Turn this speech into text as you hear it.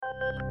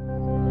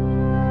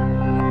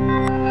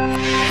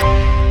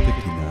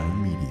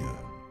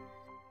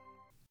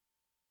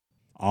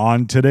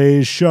On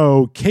today's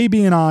show,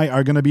 KB and I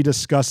are going to be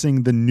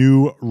discussing the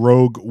new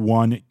Rogue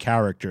One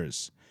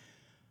characters.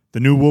 The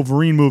new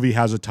Wolverine movie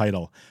has a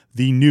title.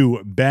 The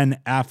new Ben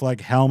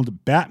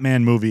Affleck-helmed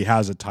Batman movie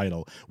has a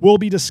title. We'll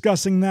be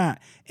discussing that.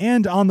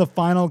 And on the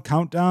final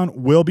countdown,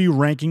 we'll be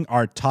ranking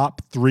our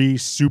top 3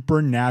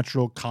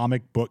 supernatural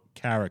comic book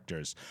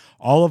characters.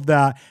 All of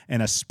that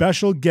and a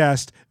special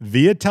guest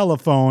via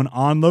telephone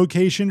on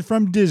location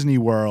from Disney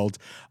World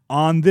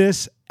on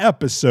this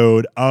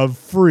episode of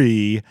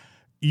Free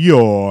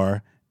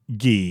Your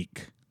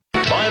Geek.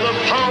 By the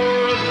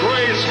power of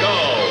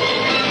Grayskull,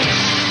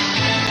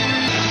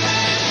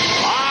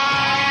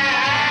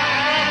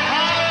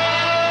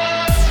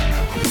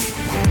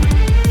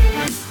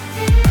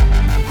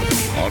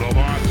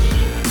 Autobots,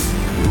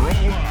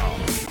 roll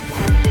out.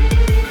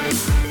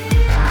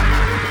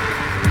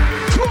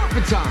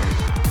 Torpid time!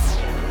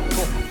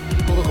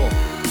 Hold.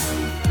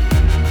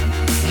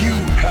 You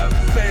have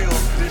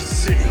failed this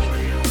city.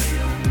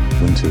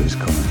 Winter is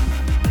coming.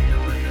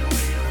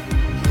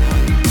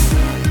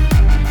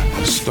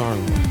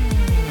 Star-Lord.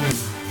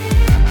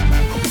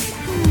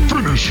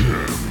 Finish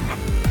him.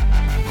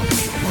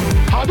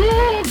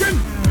 Hadouken!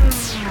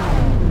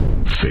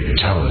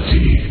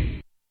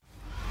 Fatality.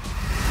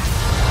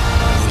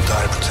 You'll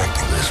die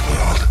protecting this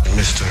world,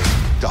 Mr.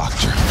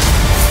 Doctor.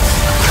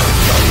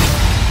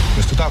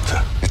 Mr.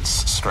 Doctor. It's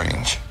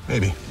strange.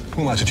 Maybe.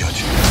 Who am I to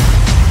judge?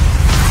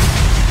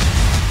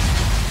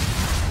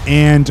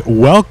 And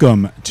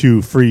welcome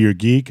to Free Your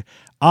Geek.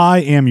 I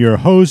am your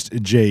host,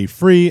 Jay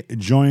Free.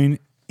 Joining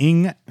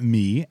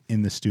me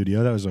in the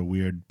studio, that was a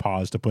weird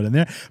pause to put in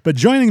there, but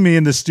joining me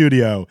in the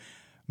studio,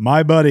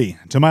 my buddy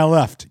to my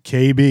left,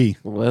 KB.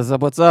 What's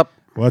up? What's up?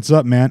 What's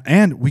up, man?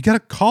 And we got a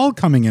call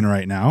coming in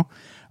right now.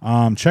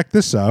 Check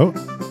this out.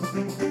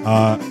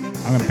 I'm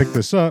going to pick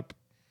this up.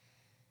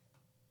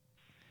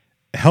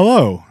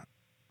 Hello.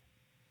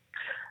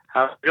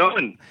 How's it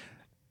going?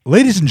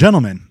 Ladies and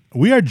gentlemen,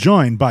 we are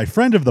joined by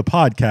friend of the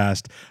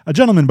podcast, a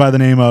gentleman by the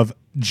name of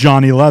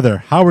Johnny Leather.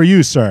 How are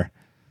you, sir?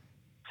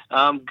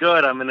 I'm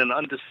good. I'm in an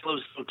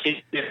undisclosed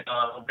location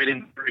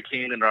waiting for a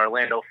hurricane in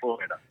Orlando,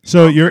 Florida.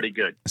 So you're pretty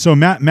good. So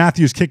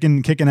Matthew's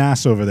kicking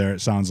ass over there, it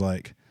sounds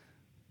like.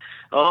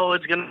 Oh,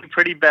 it's going to be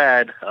pretty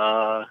bad.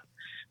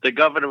 The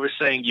governor was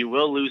saying you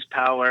will lose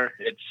power.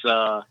 It's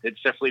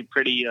definitely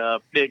pretty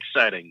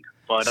exciting,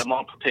 but I'm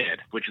all prepared,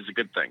 which is a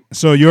good thing.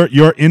 So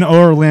you're in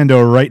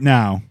Orlando right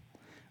now.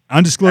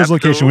 Undisclosed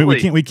location.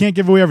 We can't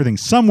give away everything.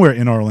 Somewhere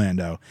in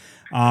Orlando.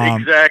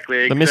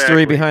 Exactly. The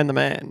mystery behind the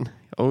man.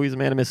 Always a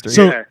man of mystery.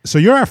 So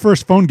you're our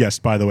first phone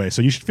guest, by the way,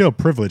 so you should feel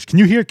privileged. Can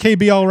you hear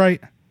KB all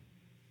right?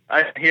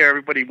 I hear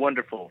everybody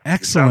wonderful.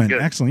 Excellent.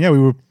 Yeah, we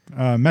were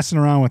messing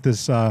around with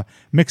this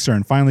mixer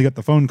and finally got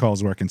the phone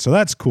calls working, so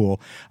that's cool.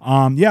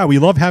 Yeah, we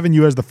love having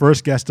you as the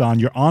first guest on.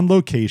 You're on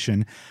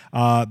location.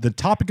 The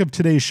topic of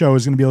today's show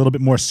is going to be a little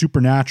bit more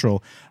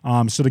supernatural.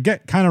 So to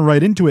get kind of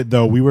right into it,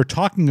 though, we were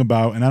talking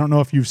about, and I don't know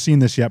if you've seen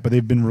this yet, but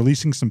they've been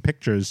releasing some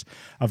pictures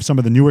of some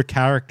of the newer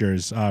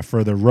characters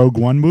for the Rogue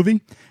One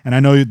movie, and I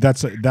know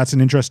that's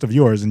an interest of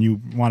yours, and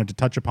you wanted to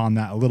touch upon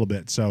that a little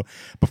bit. So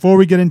before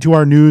we get into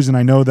our news, and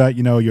I know that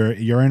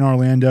you're in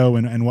Orlando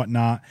and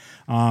whatnot.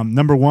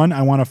 Number one,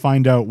 I want to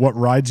find out what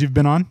rides you've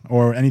been on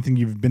or anything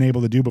you've been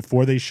able to do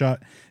before they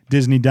shut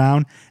Disney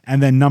down.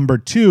 And then number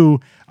two,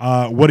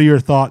 what are your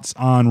thoughts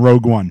on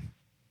Rogue One?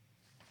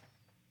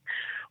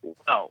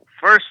 Well,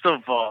 first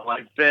of all,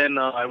 I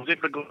was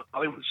able to go to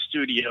Hollywood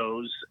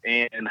Studios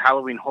and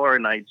Halloween Horror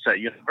Nights at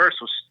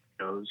Universal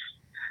Studios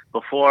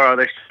before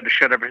they started to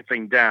shut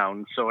everything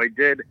down. So I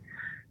did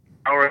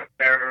Tower of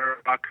Terror,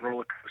 Rock and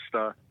Roller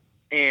Coaster.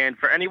 And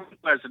for anyone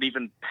who has an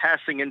even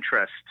passing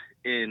interest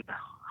in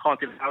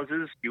haunted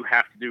houses, you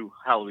have to do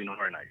Halloween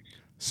Horror Nights.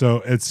 So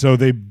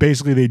they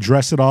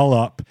dress it all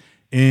up.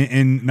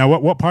 In now,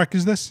 what park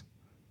is this?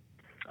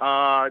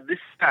 This is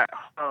at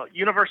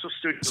Universal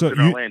Studios in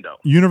Orlando.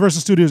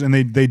 Universal Studios, and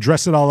they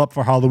dress it all up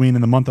for Halloween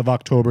in the month of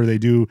October. They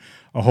do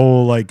a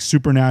whole like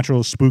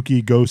supernatural,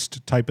 spooky,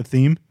 ghost type of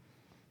theme.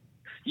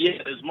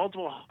 Yeah, there's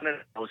multiple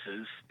haunted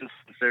houses.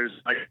 There's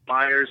like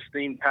Myers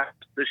theme pack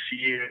this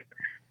year.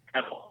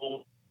 Have a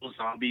whole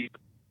zombie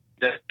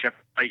that kept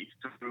fight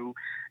through,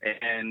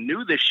 and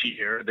new this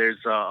year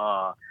there's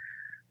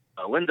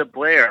Linda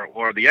Blair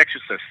or The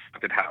Exorcist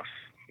haunted house,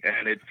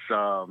 and it's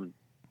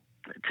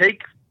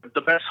take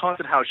the best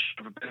haunted house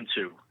you've ever been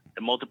to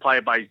and multiply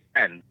it by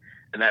 10,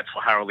 and that's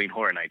what Halloween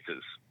Horror Nights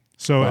is.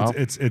 So wow.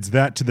 it's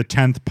that to the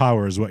 10th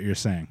power is what you're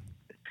saying.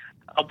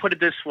 I'll put it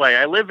this way: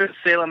 I live in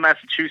Salem,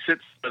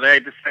 Massachusetts, but I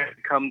decided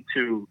to come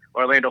to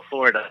Orlando,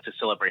 Florida, to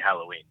celebrate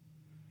Halloween.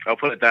 I'll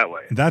put it that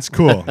way. That's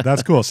cool.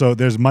 That's cool. So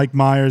there's Mike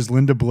Myers,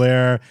 Linda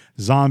Blair,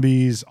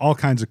 zombies, all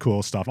kinds of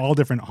cool stuff, all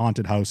different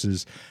haunted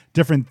houses,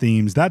 different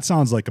themes. That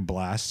sounds like a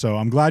blast. So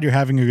I'm glad you're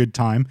having a good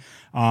time,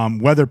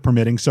 weather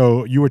permitting.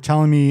 So you were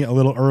telling me a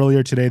little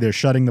earlier today they're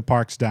shutting the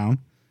parks down.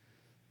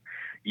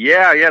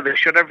 Yeah. They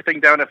shut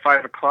everything down at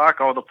 5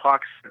 o'clock. All the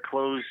parks are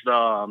closed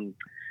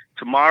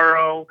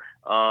tomorrow.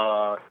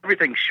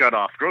 Everything's shut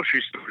off.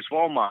 Grocery stores,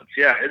 Walmarts.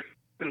 Yeah, it's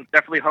then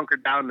definitely hunker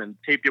down and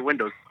tape your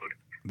windows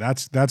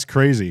closed. That's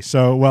crazy.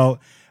 So, well,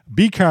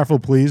 be careful,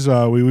 please.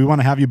 We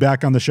want to have you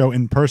back on the show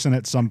in person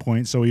at some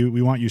point, so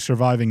we want you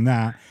surviving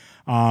that.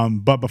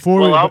 But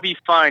before I'll be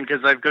fine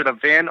because I've got a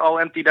van all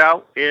emptied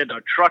out and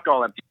a truck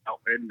all emptied out,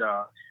 and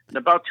in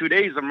about 2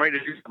 days, I'm ready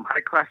to do some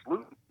high class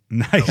loot.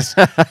 Nice.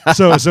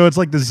 So it's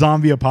like the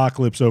zombie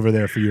apocalypse over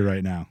there for you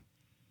right now.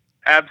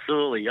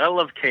 Absolutely, I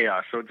love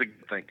chaos, so it's a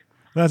good thing.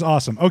 That's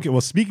awesome. Okay,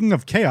 well, speaking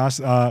of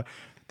chaos,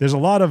 there's a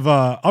lot of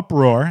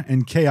uproar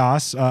and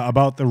chaos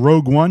about the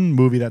Rogue One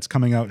movie that's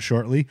coming out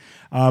shortly.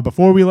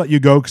 Before we let you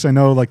go, because I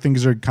know like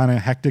things are kind of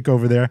hectic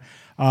over there,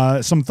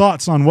 some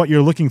thoughts on what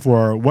you're looking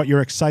for, what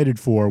you're excited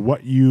for,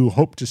 what you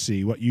hope to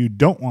see, what you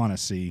don't want to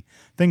see,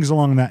 things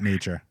along that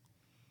nature.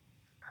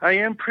 I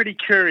am pretty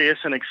curious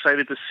and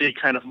excited to see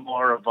kind of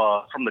more of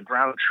from the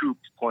ground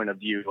troops point of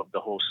view of the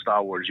whole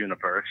Star Wars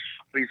universe.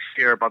 We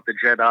hear about the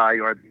Jedi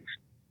or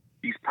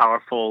these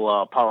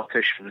powerful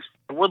politicians.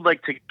 I would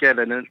like to get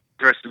an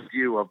interesting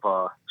view of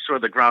sort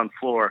of the ground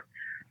floor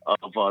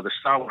of the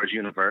Star Wars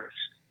universe.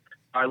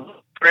 I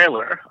love the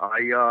trailer.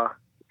 I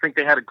think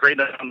they had a great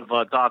amount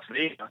of Darth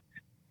Vader.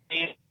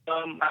 And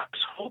I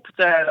just hope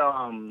that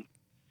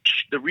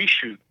the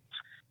reshoots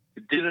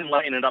didn't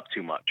lighten it up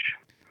too much.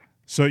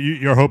 So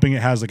you're hoping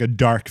it has like a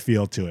dark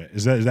feel to it.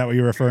 Is that what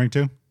you're referring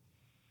to?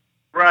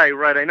 Right.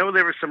 I know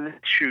there were some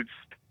reshoots.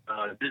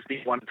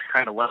 Disney wanted to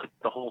kind of let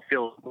the whole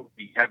feel of the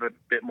movie have a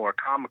bit more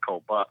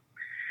comical, but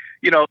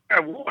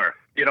war.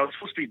 It's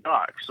supposed to be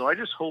dark, so I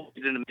just hope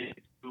it didn't make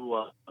it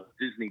too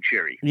Disney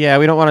cheery. Yeah,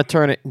 we don't want to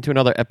turn it into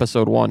another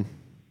episode 1.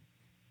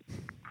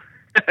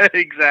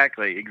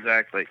 Exactly.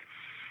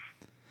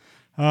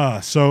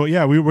 So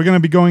yeah, we're going to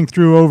be going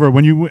through over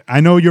I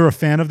know you're a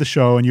fan of the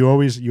show and you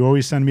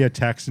always send me a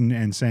text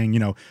and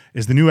saying,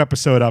 is the new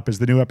episode up?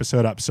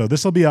 So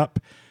this will be up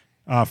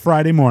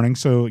Friday morning.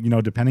 So,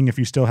 depending if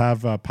you still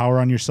have power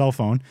on your cell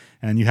phone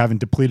and you haven't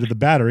depleted the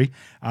battery,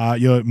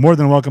 you're more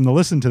than welcome to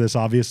listen to this,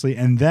 obviously.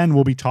 And then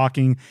we'll be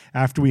talking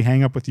after we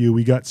hang up with you.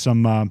 We got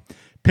some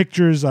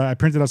pictures. I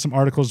printed out some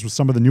articles with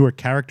some of the newer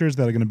characters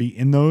that are going to be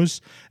in those.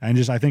 And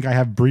I think I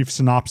have brief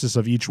synopsis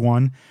of each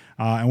one.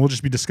 And we'll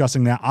just be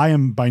discussing that. I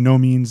am by no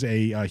means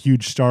a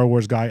huge Star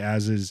Wars guy,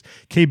 as is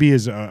KB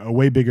is a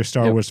way bigger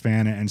Star Wars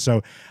fan. And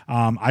so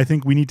I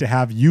think we need to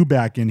have you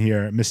back in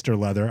here, Mr.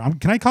 Leather.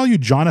 Can I call you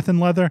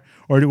Jonathan Leather,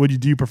 or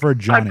do you prefer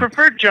Johnny? I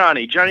prefer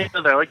Johnny. Johnny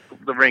Leather. I like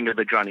the ring of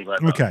the Johnny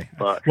Leather. Okay.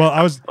 But well,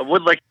 I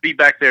would like to be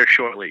back there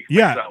shortly.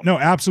 Yeah, myself. No,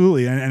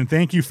 absolutely. And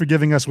thank you for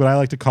giving us what I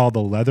like to call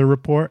the Leather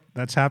Report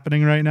that's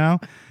happening right now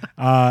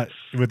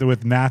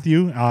with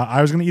Matthew.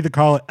 I was going to either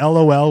call it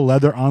LOL,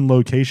 Leather on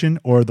Location,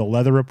 or the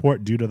Leather Report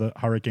due to the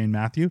Hurricane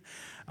Matthew.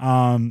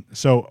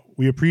 So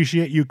we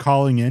appreciate you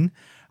calling in.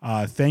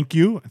 Thank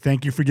you.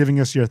 Thank you for giving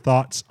us your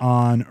thoughts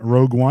on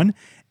Rogue One.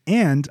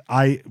 And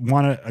I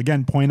want to,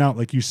 again, point out,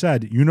 like you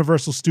said,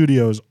 Universal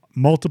Studios,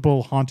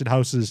 multiple haunted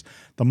houses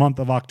the month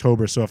of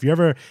October. So if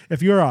you're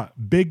a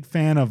big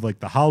fan of like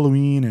the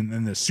Halloween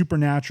and the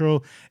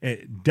supernatural,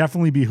 it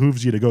definitely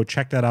behooves you to go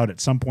check that out at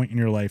some point in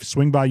your life.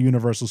 Swing by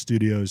Universal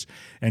Studios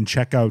and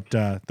check out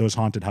those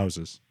haunted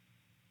houses.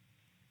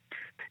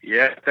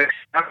 Yeah, thanks.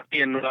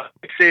 And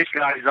safe,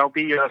 guys. I'll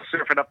be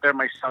surfing up there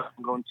myself.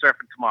 I'm going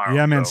surfing tomorrow.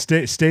 Yeah, man.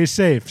 So. Stay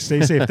safe.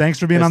 Stay safe. Thanks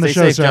for being on the Stay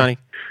show, safe, sir. Johnny.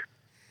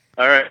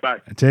 All right, bye.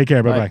 Take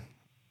care. Bye-bye. Bye.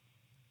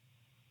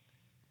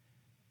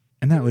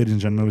 And that, ladies and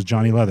gentlemen, was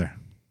Johnny Leather.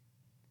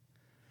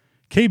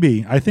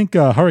 KB, I think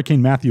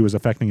Hurricane Matthew is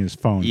affecting his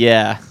phone.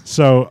 Yeah.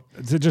 So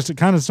just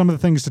kind of some of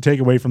the things to take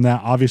away from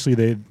that.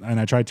 Obviously,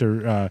 I tried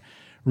to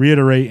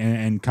reiterate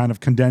and kind of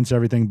condense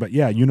everything. But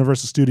yeah,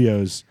 Universal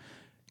Studios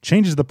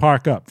changes the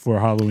park up for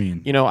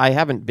Halloween. I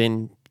haven't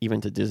been even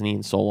to Disney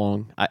in so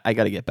long. I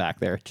got to get back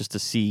there just to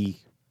see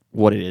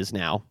what it is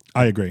now.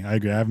 I agree. I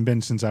haven't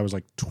been since I was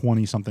like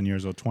 20-something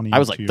years old. I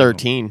was like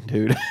 13,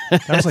 dude.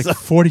 That was like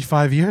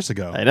 45 years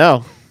ago. I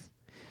know.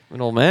 I'm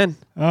an old man.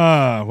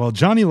 Well,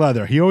 Johnny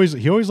Leather, he always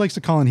likes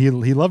to call in. He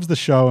loves the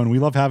show, and we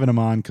love having him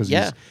on because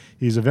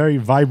he's a very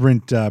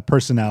vibrant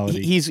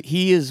personality.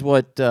 He's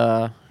what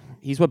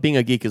being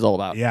a geek is all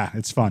about. Yeah,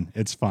 it's fun.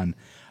 It's fun.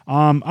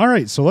 All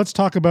right, so let's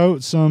talk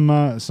about some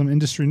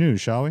industry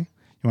news, shall we? You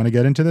want to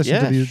get into this?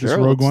 Yeah, into sure. This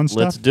Rogue One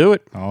stuff? Let's do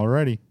it. All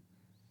righty.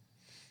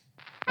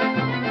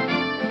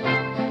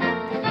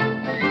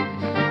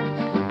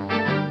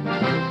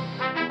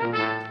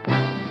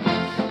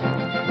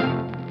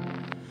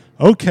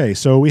 Okay,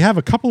 so we have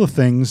a couple of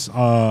things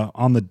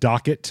on the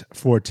docket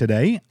for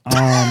today.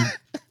 Why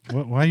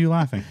are you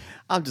laughing?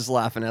 I'm just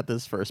laughing at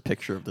this first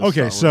picture of this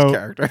Okay, Star Wars so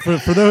character.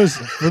 for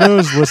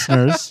those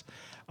listeners,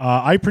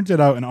 I printed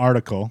out an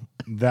article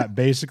that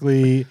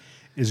basically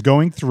is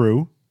going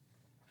through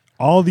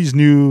all these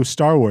new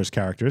Star Wars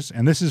characters,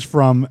 and this is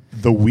from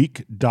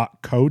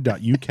theweek.co.uk.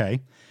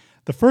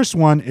 The first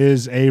one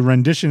is a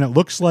rendition. It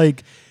looks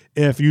like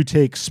if you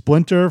take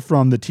Splinter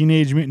from the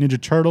Teenage Mutant Ninja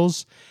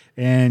Turtles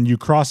and you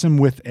cross him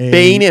with a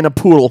Bane and a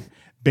poodle.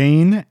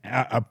 Bane,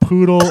 a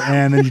poodle,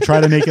 and then you try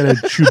to make it a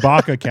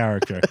Chewbacca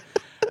character.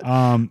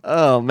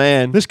 Oh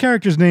man, This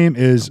character's name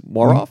is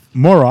Moroff?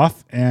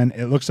 Moroff, and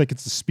it looks like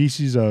it's a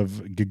species of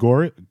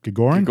Gigoran.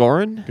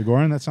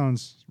 Goran. That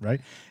sounds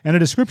right. And a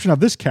description of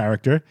this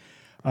character: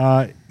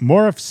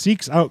 Moroff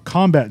seeks out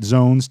combat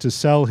zones to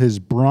sell his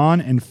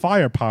brawn and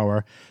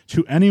firepower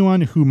to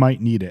anyone who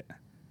might need it.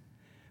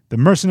 The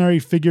mercenary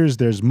figures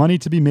there's money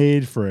to be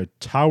made for a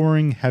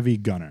towering heavy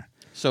gunner.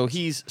 So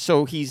he's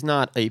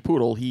not a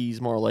poodle.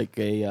 He's more like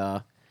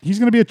a He's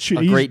going to be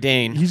a Great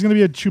Dane. He's going to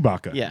be a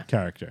Chewbacca Yeah.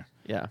 character.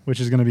 yeah. Which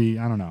is going to be,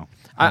 I don't know.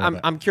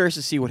 I'm curious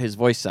to see what his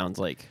voice sounds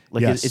like.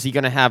 Like, Yes. is he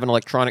going to have an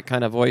electronic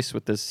kind of voice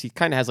with this? He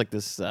kind of has like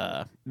this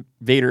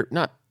Vader,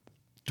 not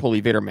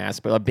totally Vader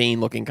mask, but a Bane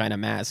looking kind of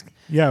mask.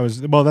 Yeah, it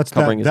was. Well, that's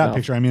Covering his that mouth.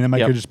 picture. I mean, it might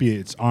Yep. could just be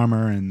its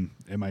armor, and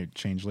it might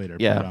change later.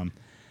 Yeah. But,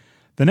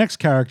 the next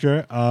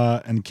character,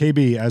 and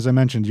KB, as I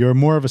mentioned, you're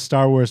more of a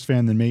Star Wars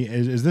fan than me.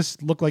 Is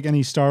this look like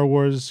any Star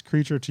Wars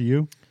creature to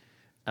you?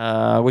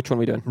 Which one are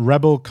we doing?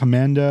 Rebel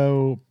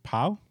Commando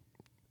Pow?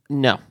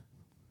 No.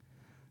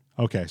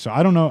 Okay, so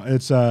I don't know.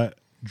 It's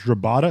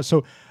Drabata.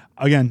 So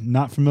again,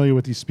 not familiar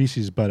with these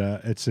species, but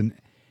it's an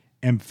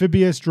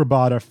amphibious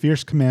Drabata.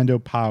 Fierce Commando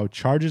Pow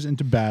charges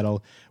into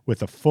battle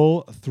with a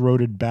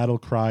full-throated battle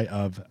cry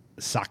of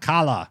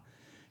Sakala.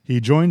 He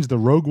joins the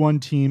Rogue One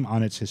team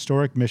on its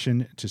historic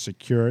mission to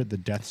secure the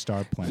Death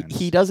Star plans.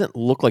 He doesn't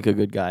look like a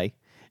good guy.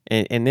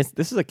 And this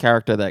is a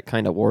character that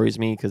kind of worries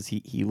me because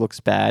he looks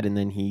bad, and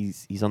then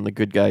he's on the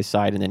good guy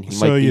side, and then he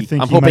So might be. you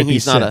think I'm he hoping might be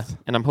he's not Sith?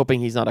 and I'm hoping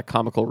he's not a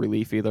comical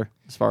relief either,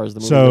 as far as the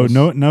movie So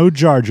goes. no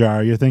Jar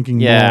Jar. You're thinking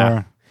Yeah.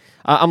 more.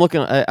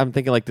 I'm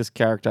thinking like this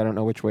character. I don't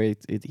know which way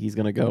he's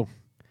gonna go.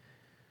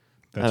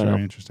 That's I don't very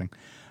know. interesting.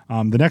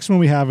 The next one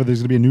we have, there's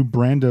going to be a new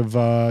brand of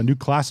new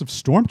class of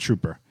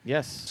Stormtrooper.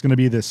 Yes. It's going to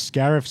be the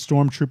Scarif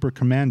Stormtrooper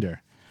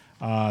Commander.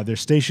 They're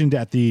stationed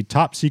at the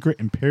top secret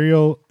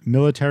Imperial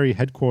military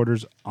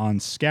headquarters on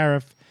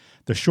Scarif.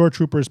 The shore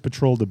troopers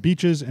patrol the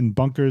beaches and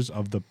bunkers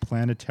of the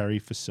planetary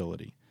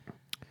facility.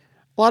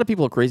 A lot of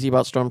people are crazy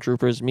about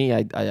stormtroopers. Me,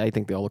 I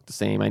think they all look the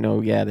same. I know,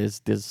 yeah,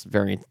 there's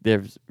variant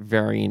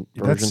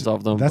versions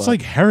of them. That's but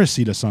like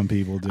heresy to some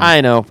people, dude.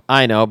 I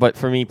know, but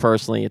for me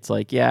personally, it's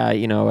like, yeah,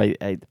 you know, I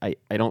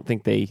don't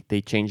think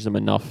they changed them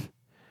enough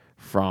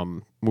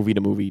from movie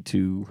to movie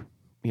to,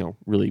 you know,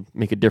 really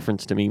make a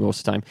difference to me most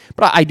of the time.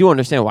 But I do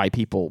understand why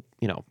people,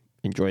 you know,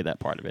 enjoy that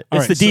part of it. All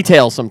It's right, the so-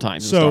 details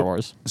sometimes in Star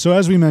Wars So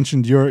as we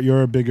mentioned,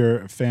 you're a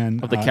bigger fan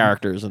of the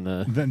characters and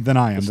the than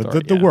I am. The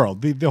story, yeah.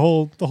 world, the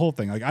whole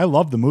thing. Like I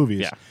love the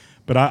movies, Yeah.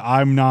 but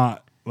I'm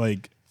not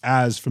like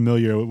as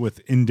familiar with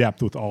in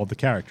depth with all the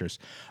characters.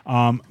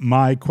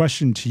 My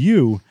question to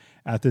you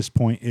at this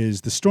point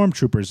is the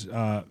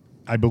Stormtroopers.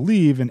 I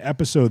believe in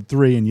episode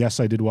 3, and yes,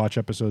 I did watch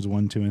episodes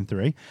 1, 2, and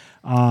 3.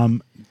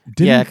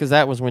 yeah, because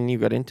that was when you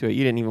got into it.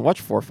 You didn't even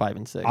watch 4, 5,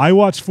 and 6. I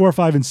watched 4,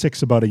 5, and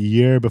 6 about a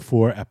year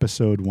before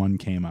episode 1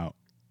 came out.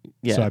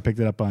 yeah, So I picked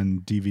it up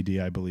on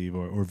DVD, I believe,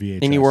 or VHS.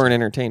 and you weren't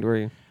entertained, were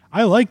you?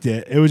 I liked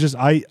it. It was just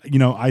I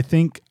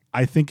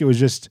think it was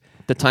just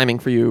The timing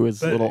for you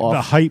is a little off.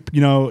 the hype.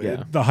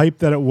 Yeah. The hype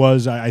that it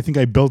was. I think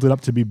I built it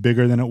up to be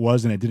bigger than it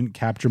was, and it didn't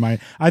capture my.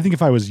 I think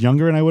if I was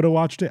younger and I would have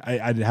watched it,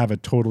 I'd have a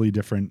totally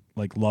different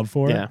like love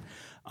for Yeah.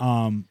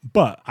 it.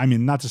 But I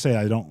mean, not to say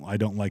I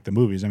don't like the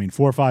movies. I mean,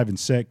 4, 5, and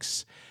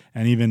 6,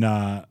 and even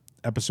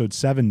episode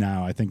 7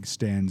 now, I think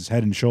stands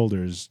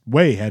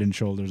way head and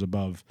shoulders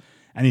above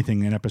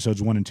anything in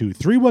episodes 1 and 2.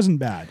 3 wasn't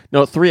bad.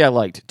 No, 3 I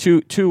liked.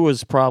 2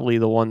 was probably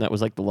the one that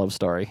was like the love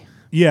story.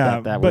 Yeah,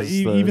 That but was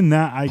the even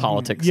that, I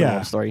Politics yeah, and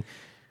love story.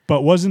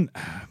 but wasn't,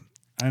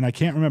 and I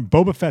can't remember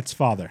Boba Fett's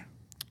father.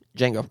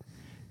 Django.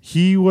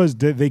 He was.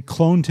 They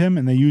cloned him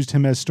and they used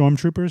him as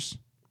stormtroopers.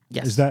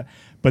 Yes. Is that?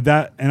 But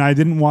that, and I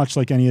didn't watch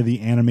like any of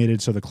the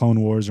animated, so the Clone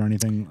Wars or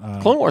anything.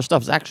 Clone Wars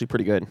stuff is actually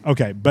pretty good.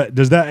 Okay, but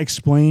does that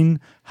explain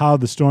how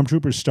the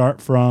stormtroopers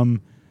start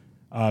from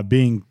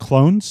being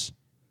clones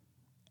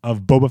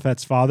of Boba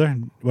Fett's father?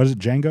 What is it,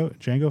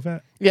 Django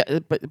Fett?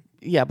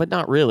 Yeah, but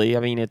not really. I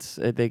mean, it's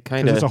they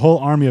kind Because it's a of. whole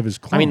army of his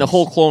clones. I mean, the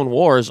whole Clone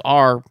Wars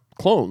are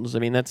clones. I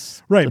mean,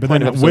 that's right. the But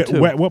point then of episode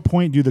 2. at what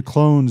point do the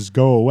clones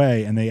go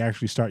away and they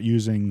actually start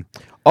using?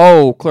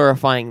 Oh,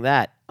 clarifying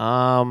that.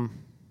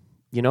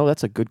 You know,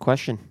 that's a good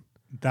question.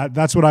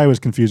 That's what I was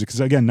confused because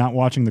again, not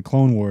watching the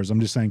Clone Wars, I'm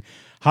just saying,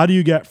 how do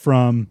you get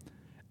from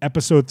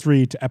episode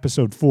 3 to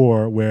episode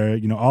 4, where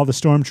all the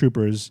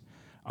stormtroopers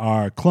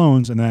are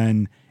clones, and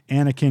then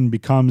Anakin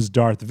becomes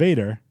Darth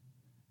Vader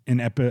in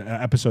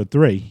episode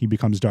 3? He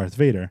becomes Darth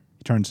Vader.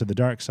 He turns to the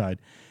dark side,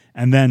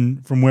 and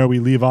then from where we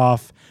leave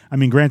off, I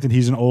mean, granted,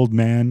 he's an old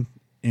man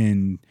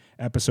in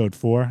episode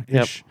 4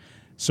 ish. Yep.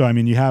 So I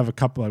mean, you have a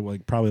couple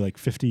like probably like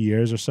 50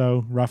 years or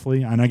so,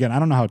 roughly. And again, I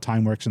don't know how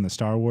time works in the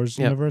Star Wars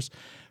Yep. universe,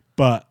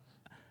 but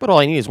But all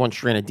I need is one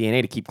strand of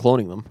DNA to keep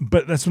cloning them.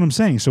 that's what I'm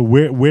saying. So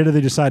where do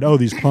they decide? Oh,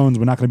 these clones,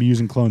 we're not going to be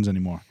using clones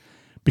anymore,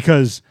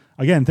 because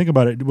again, think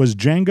about it. Was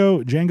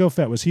Django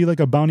Fett, was he like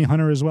a bounty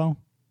hunter as well?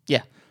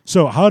 Yeah.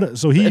 So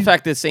he In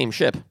fact, the same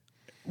ship.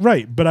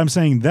 Right, but I'm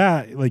saying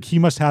that like he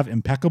must have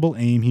impeccable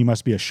aim. He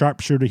must be a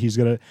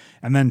sharpshooter.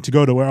 And then to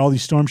go to where all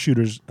these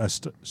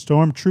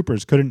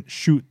stormtroopers couldn't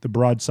shoot the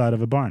broadside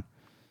of a barn.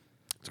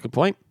 That's a good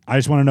point. I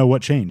just want to know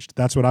what changed.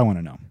 That's what I want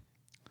to know.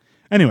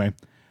 Anyway,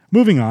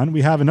 moving on,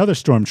 we have another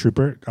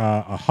stormtrooper,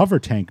 a hover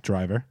tank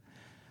driver.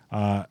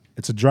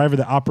 It's a driver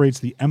that operates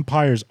the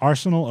Empire's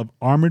arsenal of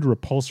armored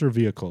repulsor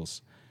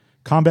vehicles.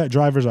 Combat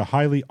drivers are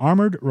highly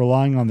armored,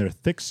 relying on their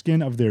thick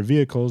skin of their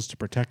vehicles to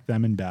protect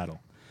them in battle.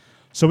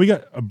 So we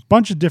got a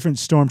bunch of different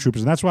stormtroopers,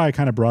 and that's why I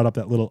kind of brought up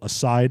that little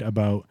aside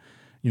about,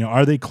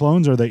 are they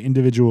clones or are they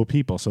individual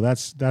people? So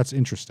that's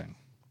interesting.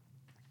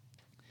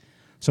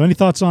 So any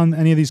thoughts on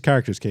any of these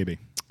characters, KB?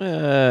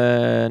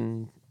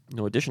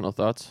 No additional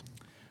thoughts.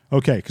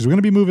 Okay, because we're going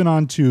to be moving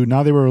on to,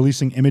 now they were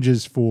releasing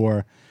images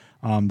for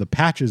the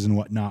patches and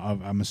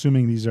whatnot. I'm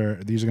assuming these are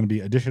going to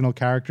be additional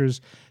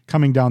characters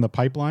coming down the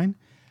pipeline.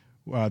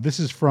 This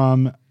is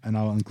from, and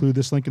I'll include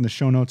this link in the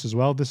show notes as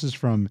well. This is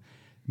from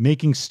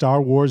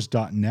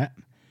makingstarwars.net.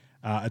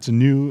 There's a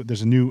new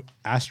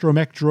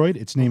astromech droid.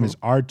 Its name is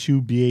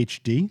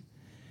R2BHD.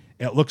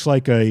 It looks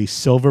like a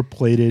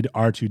silver-plated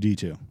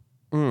R2D2.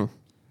 So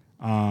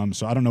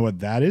I don't know what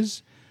that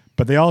is,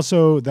 but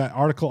that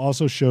article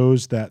also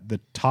shows that the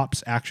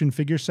Topps action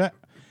figure set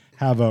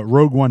have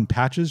Rogue One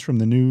patches from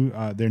their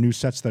new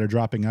sets that are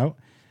dropping out.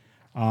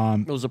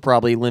 Those are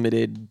probably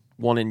limited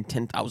 1 in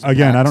 10,000.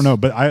 Again, packs. I don't know,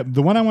 but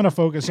the one I want to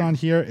focus on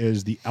here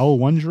is the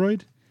L1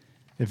 droid.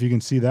 If you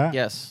can see that.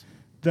 Yes.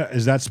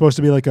 Is that supposed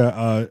to be like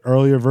a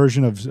earlier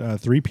version of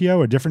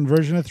 3PO, a different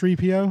version of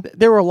 3PO?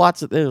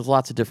 There's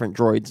lots of different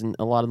droids, and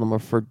a lot of them are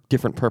for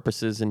different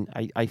purposes. And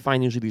I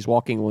find usually these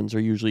walking ones are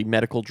usually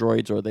medical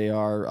droids, or they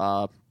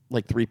are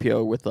like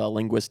 3PO with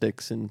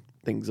linguistics and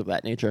things of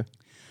that nature.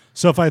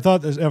 So if I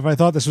thought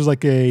this was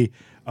like a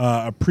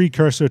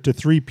precursor to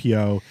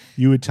 3PO,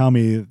 you would tell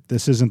me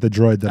this isn't the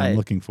droid that I'm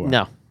looking for.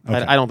 No,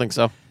 Okay. I don't think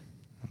so.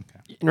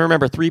 Okay. And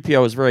remember,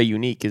 3PO is very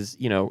unique, as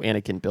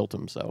Anakin built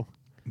him, so.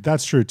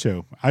 That's true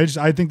too. I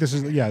think this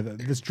is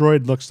this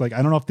droid looks like,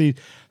 I don't know if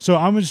so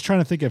I'm just trying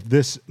to think if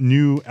this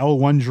new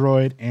L1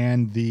 droid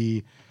and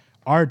the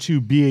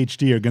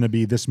R2BHD are going to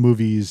be this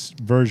movie's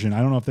version. I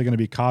don't know if they're going to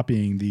be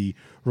copying the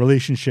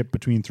relationship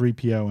between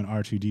 3PO and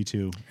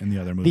R2D2 in the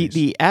other movies.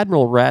 The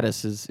Admiral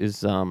Raddus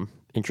is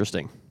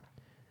interesting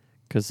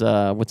because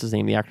what's his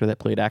name? The actor that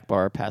played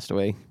Akbar passed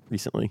away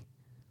recently.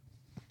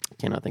 I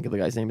cannot think of the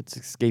guy's name. It's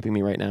escaping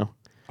me right now.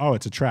 Oh,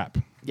 it's a trap.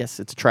 Yes,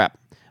 it's a trap.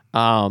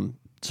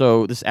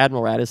 So this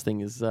Admiral Raddus thing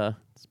is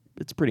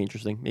it's pretty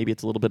interesting. Maybe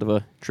it's a little bit of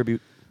a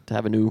tribute to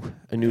have a new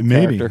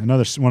Maybe character.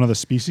 another one of the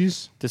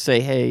species To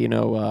say, hey,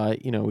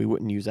 we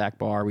wouldn't use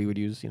Akbar, we would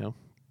use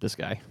this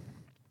guy,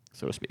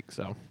 so to speak.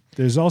 So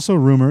There's also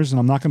rumors, and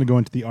I'm not going to go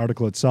into the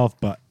article itself,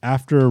 but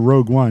after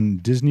Rogue One,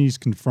 Disney's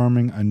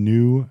confirming a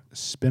new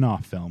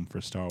spin-off film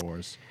for Star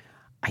Wars.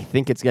 I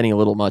think it's getting a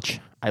little much.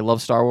 I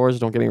love Star Wars.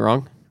 Don't get me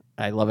wrong.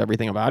 I love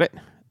everything about it,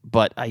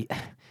 but I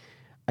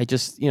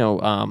just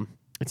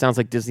it sounds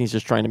like Disney's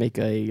just trying to make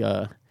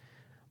a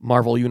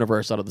Marvel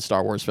universe out of the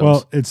Star Wars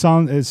films. Well, it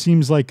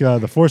seems like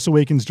the Force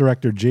Awakens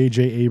director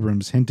J.J.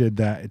 Abrams hinted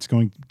that it's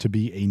going to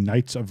be a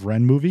Knights of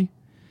Ren movie,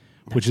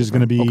 which is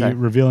going to be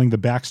revealing the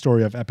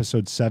backstory of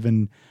Episode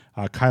 7,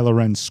 Kylo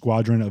Ren's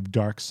Squadron of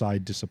Dark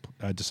Side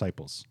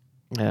Disciples.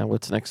 Yeah,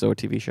 what's next? So a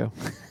TV show?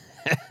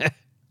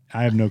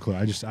 I have no clue.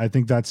 I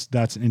think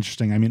that's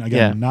interesting. I mean,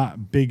 again, I'm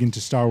not big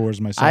into Star Wars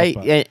myself.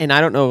 And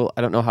I don't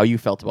know how you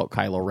felt about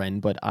Kylo Ren,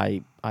 but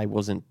I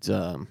wasn't.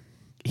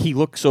 He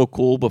looked so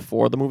cool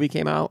before the movie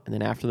came out, and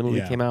then after the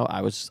movie came out,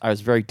 I was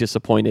very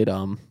disappointed.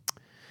 I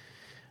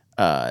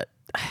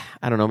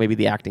don't know. Maybe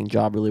the acting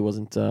job really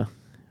wasn't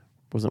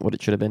what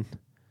it should have been.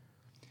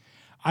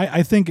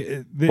 I think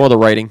or the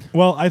writing.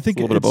 Well, I think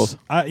it's a little bit of both.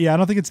 I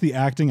don't think it's the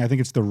acting. I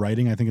think it's the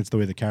writing. I think it's the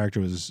way the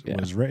character was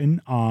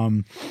written.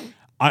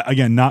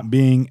 Again, not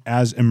being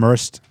as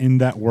immersed in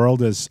that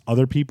world as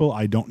other people,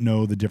 I don't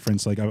know the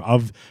difference. Like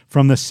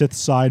from the Sith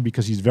side,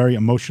 because he's very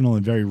emotional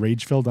and very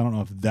rage filled. I don't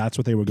know if that's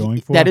what they were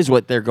going for. That is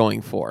what they're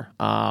going for.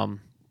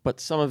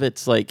 But some of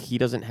it's like he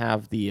doesn't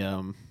have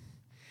the.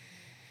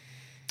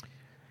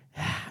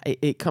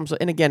 It comes,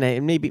 and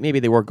again, maybe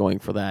they were going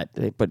for that,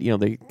 but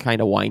the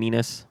kind of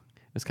whininess.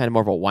 It's kind of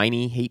more of a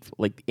whiny hate,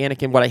 like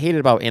Anakin. What I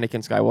hated about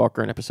Anakin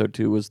Skywalker in Episode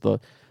 2 was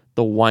the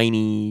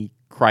whiny,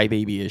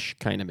 crybaby-ish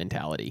kind of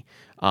mentality.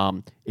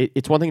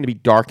 It's one thing to be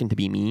dark and to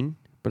be mean,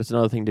 but it's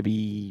another thing to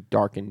be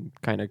dark and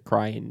kind of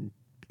cry and.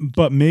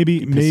 But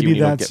maybe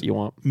that's what you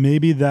want.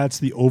 Maybe that's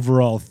the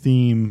overall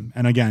theme.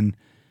 And again,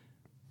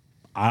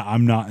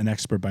 I'm not an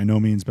expert by no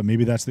means, but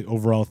maybe that's the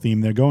overall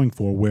theme they're going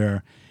for,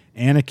 where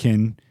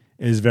Anakin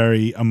is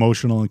very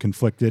emotional and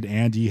conflicted,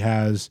 and he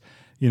has.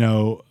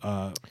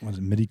 Was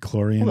it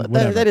midi-chlorian? Well,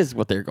 whatever. That is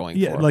what they're going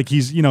for. Yeah, like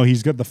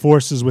he's got the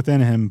forces within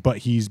him,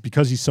 but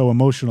because he's so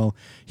emotional,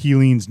 he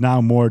leans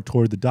now more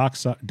toward the dark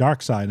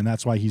side, and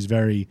that's why he's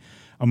very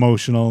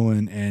emotional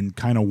and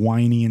kind of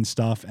whiny and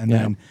stuff. And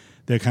then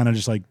they're kind of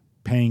just like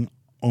paying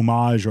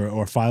homage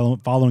or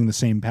following the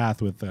same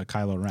path with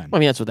Kylo Ren. Well, I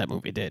mean, that's what that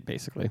movie did,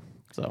 basically.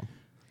 So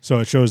So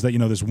it shows that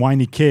this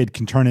whiny kid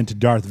can turn into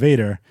Darth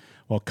Vader,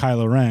 while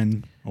Kylo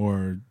Ren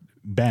or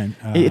Ben.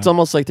 It's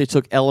almost like they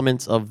took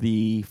elements of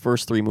the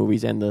first 3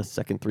 movies and the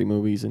second 3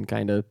 movies and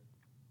kind of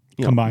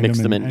combined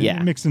mixed them in. and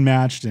Yeah. mixed and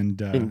matched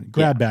and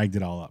grab bagged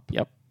it all up.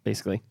 Yep.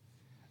 Basically.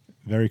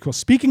 Very cool.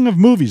 Speaking of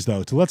movies,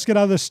 though, let's get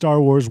out of the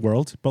Star Wars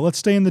world, but let's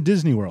stay in the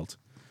Disney world.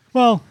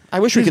 Well, I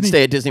wish we could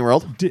stay at Disney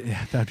World.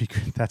 Yeah, that'd be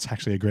good. That's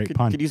actually a great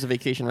pun. Could use a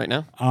vacation right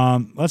now.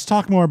 Let's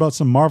talk more about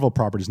some Marvel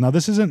properties. Now,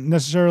 this isn't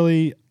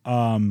necessarily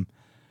Marvel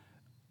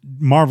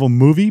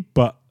movie,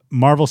 but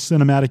Marvel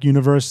Cinematic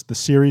Universe, the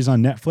series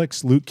on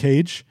Netflix, Luke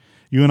Cage.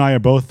 You and I are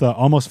both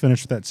almost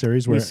finished with that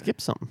series. We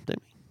skipped something,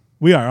 didn't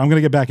we are. I'm going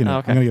to get back into it.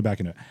 okay. I'm going to get back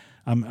into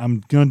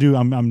it.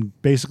 I'm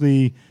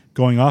basically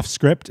going off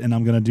script, and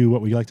I'm going to do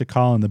what we like to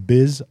call in the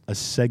biz a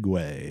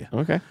segue.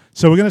 Okay.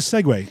 So we're going to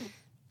segue.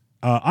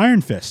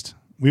 Iron Fist.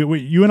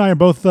 You and I are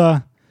both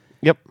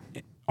Yep.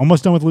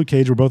 almost done with Luke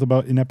Cage. We're both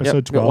about in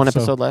episode 12. Got one so,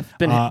 episode left.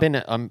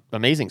 Been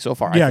amazing so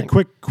far. yeah, I think.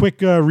 quick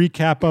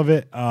recap of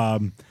it.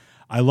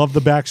 I love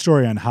the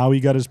backstory on how he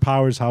got his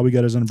powers, how he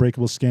got his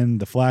unbreakable skin.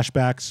 The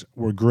flashbacks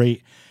were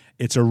great.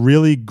 It's a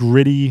really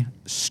gritty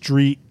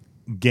street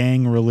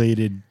gang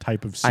related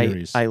type of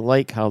series. I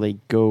like how they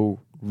go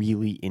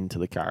really into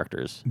the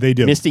characters. They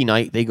do. Misty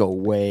Knight, they go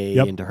way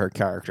Yep. into her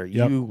character.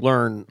 Yep. You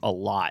learn a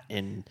lot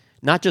in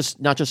not just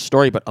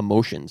story, but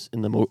emotions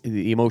and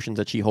the emotions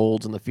that she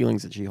holds and the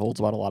feelings that she holds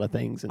about a lot of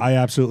things. And I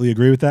absolutely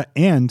agree with that.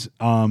 And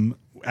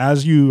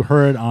as you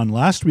heard on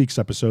last week's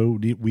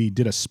episode, we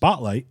did a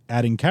spotlight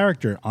adding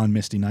character on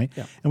Misty Knight,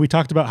 and we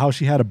talked about how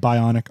she had a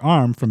bionic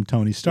arm from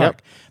Tony Stark.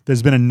 Yep.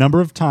 There's been a number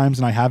of times,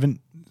 and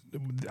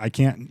I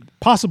can't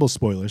possible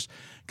spoilers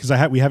because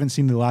we haven't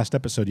seen the last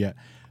episode yet.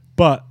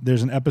 But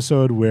there's an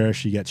episode where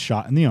she gets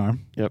shot in the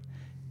arm. Yep.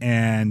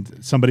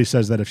 And somebody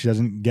says that if she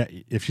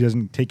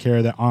doesn't take care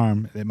of that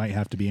arm, it might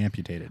have to be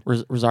amputated.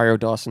 Rosario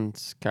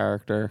Dawson's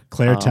character,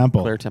 Claire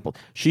Temple. Claire Temple.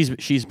 She's been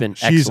She's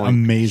excellent.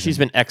 amazing. She's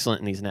been excellent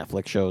in these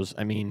Netflix shows.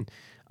 I mean,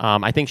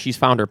 I think she's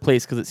found her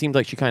place because it seems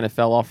like she kind of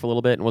fell off for a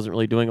little bit and wasn't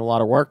really doing a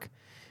lot of work.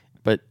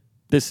 But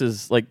this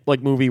is like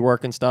movie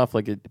work and stuff.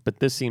 But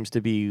this seems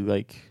to be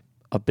like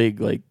a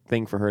big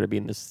thing for her to be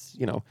in this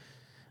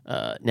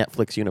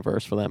Netflix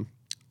universe for them.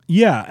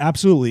 Yeah,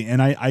 absolutely.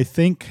 And I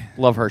think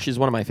Love her. She's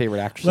one of my favorite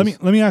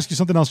actresses. let me ask you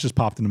something else just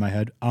popped into my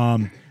head.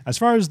 As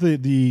far as the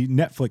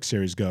Netflix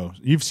series go,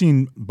 you've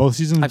seen both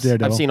seasons of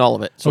Daredevil. I've seen all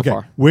of it so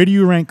far. Where do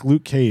you rank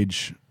Luke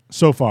Cage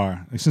so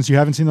far? Since you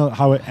haven't seen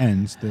how it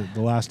ends,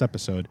 the last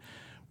episode,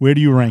 where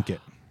do you rank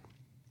it?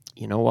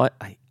 You know what?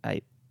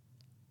 I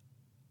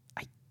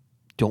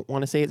don't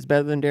want to say it's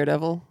better than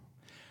Daredevil,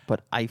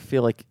 but I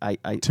feel like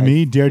To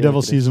me,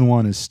 Daredevil season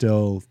 1 is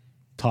still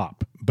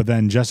top, but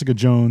then Jessica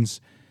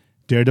Jones,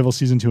 Daredevil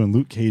season 2, and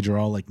Luke Cage are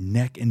all like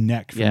neck and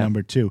neck for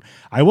number 2.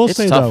 I will It's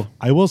say tough.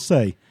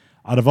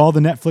 out of all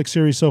the Netflix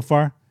series so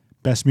far,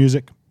 best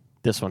music,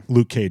 This one.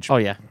 Luke Cage. Oh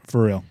yeah,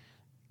 For real.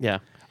 yeah.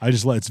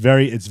 It's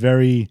very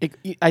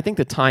I think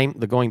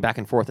the going back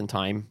and forth in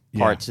time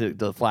parts,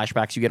 the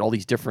flashbacks, you get all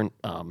these different.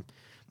 I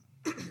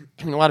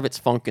mean, a lot of it's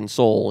funk and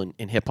soul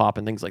and hip hop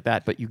and things like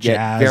that, but you get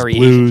Jazz,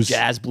 variations, blues.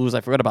 jazz, blues.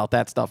 I forgot about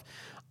that stuff.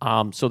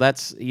 So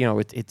that's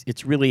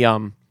it's really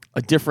a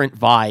different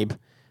vibe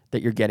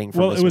that you're getting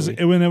from this movie.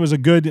 It was a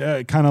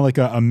good kind of like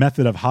a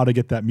method of how to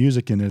get that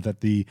music in it.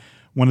 That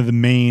one of the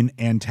main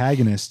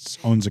antagonists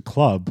owns a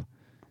club.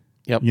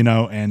 Yep.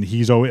 And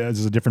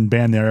there's a different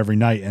band there every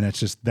night, and it's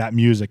just that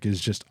music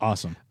is just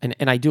awesome.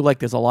 And I do like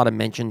there's a lot of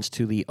mentions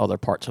to the other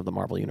parts of the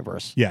Marvel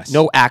universe. Yes.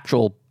 No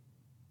actual.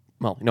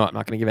 Well, I'm not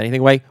going to give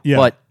anything away. Yeah.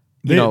 But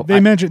they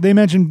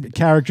mentioned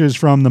characters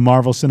from the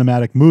Marvel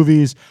Cinematic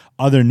movies,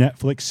 other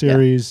Netflix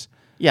series.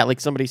 Yeah,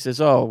 like somebody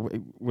says, "Oh,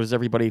 was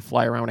everybody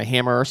fly around a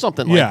hammer or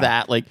something like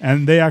that?"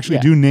 And they actually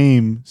do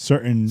name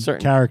certain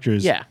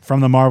characters from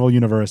the Marvel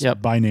universe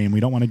by name. We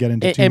don't want to get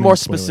into too and many more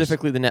spoilers.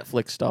 specifically the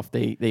Netflix stuff.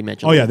 They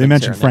mention. Oh yeah, they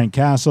mentioned Frank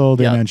Castle.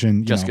 They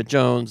mentioned Jessica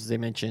Jones. They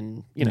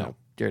mentioned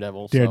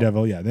Daredevil.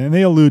 Daredevil. Yeah,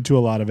 they allude to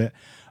a lot of it.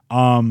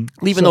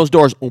 Leaving those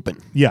doors open.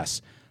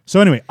 Yes. So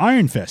anyway,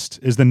 Iron Fist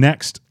is the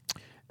next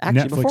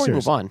Actually, Netflix before we series.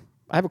 move on,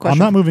 I have a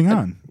question. I'm not moving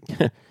on.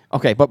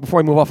 Okay, but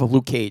before we move off of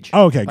Luke Cage,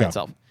 Okay, by go.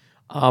 itself,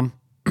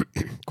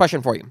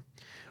 question for you: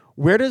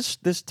 where does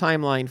this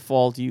timeline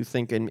fall? Do you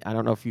think? And I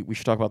don't know if we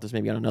should talk about this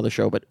maybe on another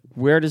show, but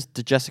where does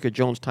the Jessica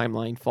Jones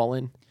timeline fall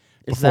in?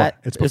 It's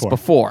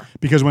before.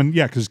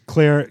 Because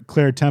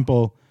Claire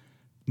Temple,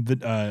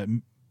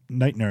 the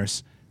night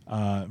nurse,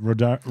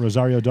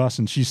 Rosario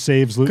Dawson, she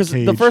saves Luke Because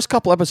Cage. the first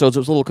couple episodes, it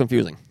was a little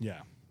confusing.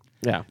 Yeah.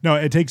 Yeah. No,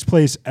 it takes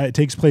place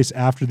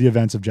after the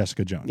events of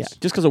Jessica Jones. Yeah,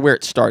 just because of where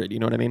it started, you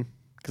know what I mean?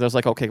 Because I was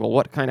like, okay, well,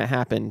 what kind of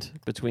happened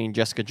between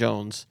Jessica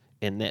Jones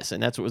and this?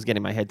 And that's what was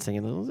getting my head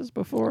saying, is this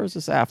before or is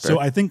this after? So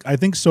I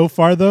think so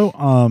far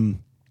though,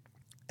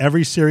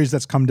 every series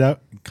that's come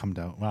out.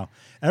 Wow.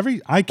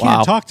 I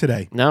can't talk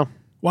today. No.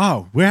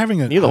 Wow, we're having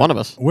Neither one of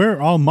us. We're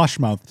all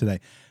mush-mouthed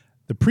today.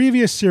 The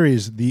previous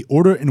series, the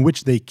order in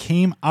which they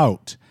came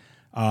out,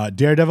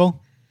 Daredevil,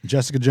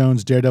 Jessica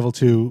Jones, Daredevil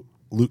 2,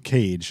 Luke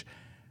Cage.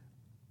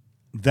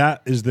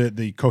 that is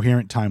the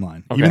coherent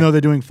timeline. Okay. Even though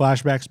they're doing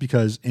flashbacks,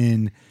 because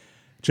in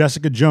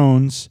Jessica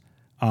Jones,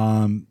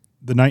 the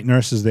night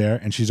nurse is there,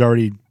 and she's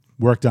already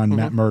worked on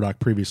Matt Murdock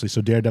previously.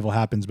 So Daredevil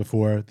happens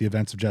before the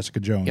events of Jessica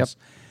Jones. Yep.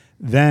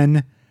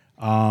 Then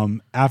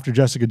after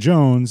Jessica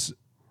Jones,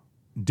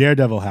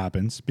 Daredevil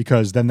happens,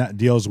 because then that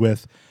deals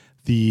with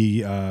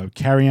the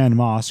Carrie-Anne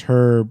Moss,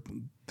 her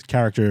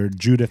character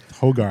Judith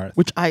Hogarth.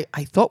 Which I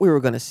thought we were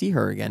going to see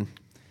her again.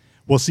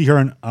 We'll see her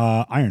in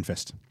Iron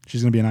Fist.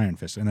 She's going to be in Iron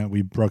Fist, and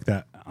we broke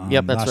that on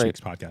Yep, that's last right. week's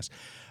podcast.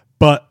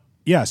 But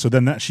yeah, so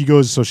then she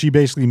goes. So she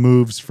basically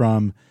moves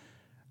from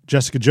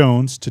Jessica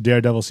Jones to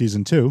Daredevil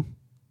season 2,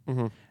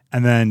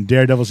 and then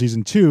Daredevil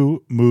season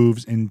 2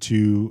 moves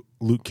into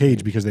Luke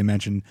Cage, because they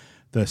mentioned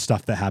the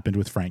stuff that happened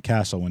with Frank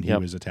Castle when he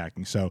was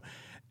attacking. So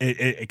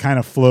it kind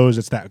of flows.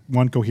 It's that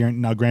one coherent.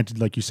 Now, granted,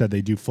 like you said,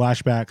 they do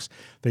flashbacks.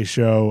 They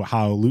show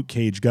how Luke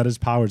Cage got his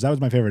powers. That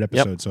was my favorite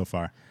episode so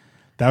far.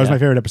 That was my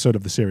favorite episode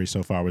of the series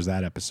so far, was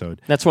that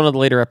episode. That's one of the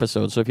later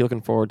episodes. So if you're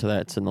looking forward to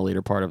that, it's in the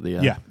later part of the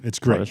it's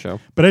part great. of the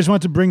show. But I just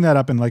wanted to bring that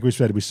up, and like we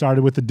said, we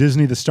started with the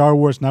Disney, the Star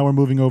Wars. Now we're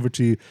moving over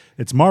to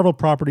its Marvel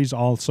properties,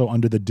 also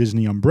under the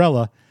Disney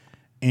umbrella,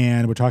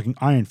 and we're talking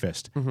Iron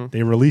Fist.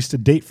 They released a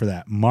date for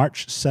that,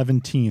 March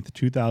 17th,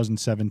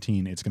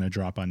 2017. It's going to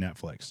drop on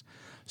Netflix.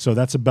 So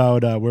that's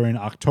about we're in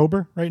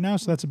October right now,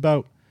 so that's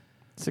about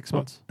 6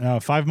 months.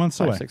 5 months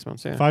away. 6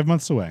 months, yeah. 5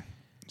 months away.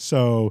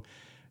 So,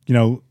 you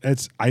know,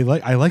 I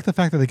like the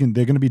fact that they're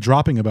going to be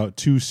dropping about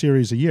 2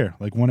 series a year,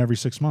 like one every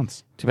 6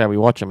 months. Too bad we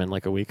watch them in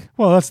like a week.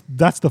 Well,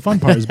 that's the fun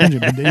part is binging.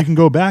 But you can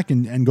go back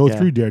and go Yeah.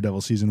 through Daredevil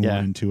season 1 Yeah.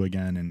 and 2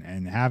 again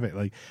and have it.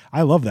 Like,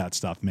 I love that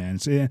stuff, man.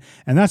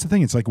 And that's the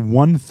thing. It's like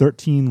one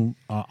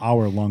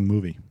 13-hour long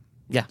movie.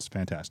 Yeah. It's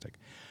fantastic.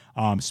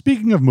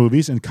 Speaking of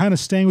movies and kind of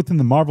staying within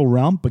the Marvel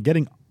realm, but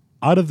getting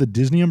out of the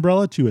Disney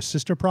umbrella to a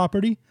sister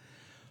property,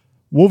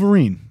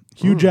 Wolverine,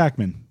 Hugh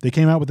Jackman. They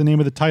came out with the name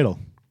of the title.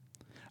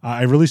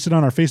 I released it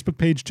on our Facebook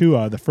page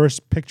too. The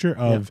first picture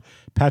of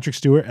Patrick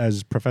Stewart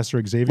as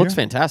Professor Xavier. Looks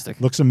fantastic.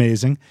 Looks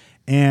amazing.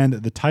 And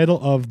the title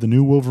of the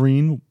new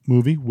Wolverine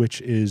movie, which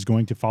is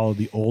going to follow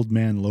the Old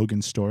Man Logan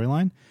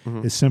storyline,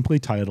 is simply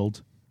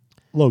titled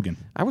Logan.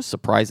 I was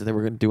surprised that they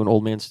were going to do an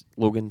Old Man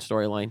Logan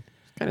storyline.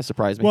 Kind of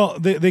surprised me. Well,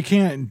 they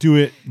can't do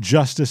it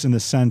justice in the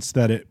sense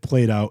that it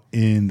played out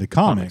in the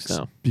comics,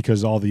 no.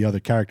 because all the other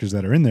characters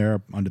that are in there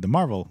are under the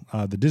Marvel,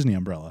 the Disney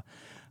umbrella.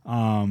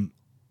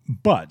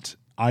 But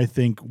I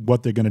think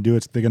what they're going to do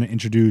is they're going to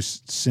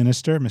introduce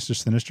Sinister, Mr.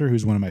 Sinister,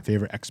 who's one of my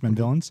favorite X-Men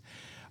villains.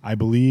 I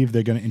believe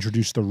they're going to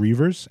introduce the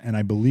Reavers, and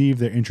I believe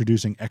they're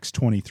introducing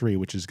X-23,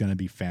 which is going to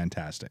be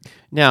fantastic.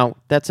 Now,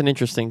 that's an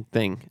interesting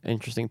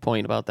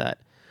point about that.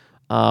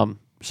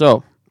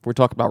 So, we're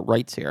talking about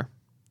rights here.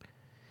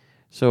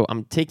 So,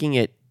 I'm taking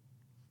it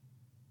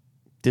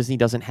Disney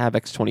doesn't have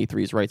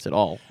X-23's rights at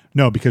all,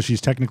 No, because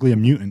she's technically a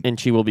mutant. and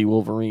she will be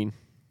Wolverine.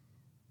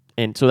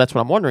 And so that's what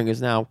I'm wondering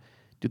is now,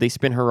 do they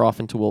spin her off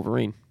into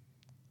Wolverine?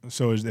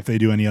 So if they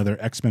do any other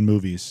X-Men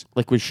movies,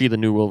 Like, was she the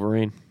new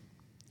Wolverine?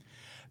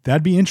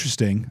 that'd be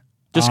interesting.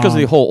 Just because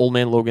of the whole Old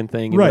Man Logan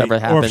thing and Right, whatever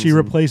happens. or if she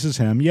replaces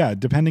him, yeah,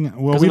 depending.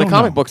 Well, Because we in the don't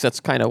comic know. books, that's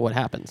kind of what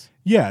happens.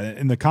 Yeah,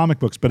 in the comic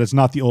books, but it's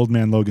not the Old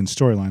Man Logan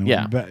storyline.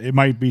 Yeah. But it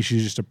might be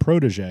she's just a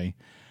protege.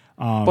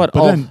 But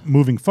then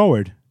moving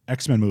forward,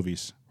 X-Men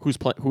movies. who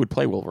would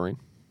play Wolverine?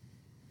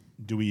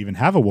 Do we even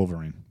have a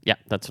Wolverine? Yeah,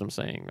 that's what I'm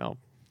saying. Oh,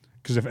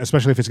 Because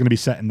especially if it's going to be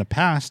set in the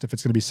past, if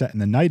it's going to be set in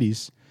the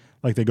 90s,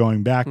 like they're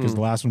going back, because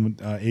the last one,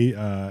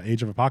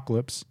 Age of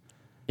Apocalypse,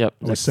 yep.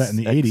 was set in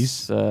the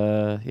 80s.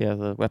 Yeah,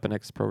 the Weapon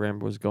X program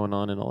was going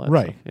on and all that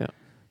Right. stuff. Yeah.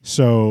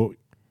 So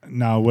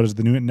now what is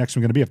the next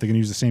one going to be? If they're going to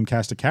use the same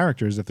cast of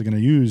characters, if they're going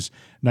to use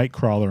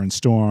Nightcrawler and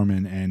Storm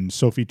and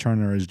Sophie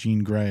Turner as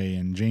Jean Grey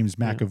and James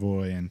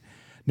McAvoy and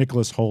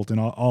Nicholas Hoult and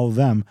all of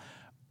them,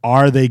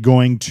 are they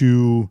going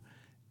to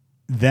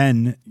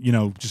then,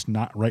 just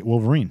not write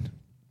Wolverine?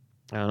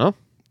 I don't know.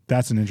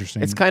 That's an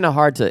interesting. It's kind of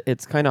hard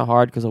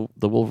because of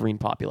the Wolverine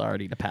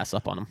popularity to pass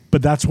up on him.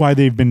 But that's why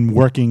they've been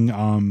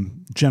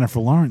working Jennifer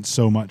Lawrence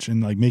so much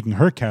and like making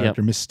her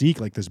character Mystique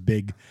like this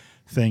big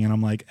thing. And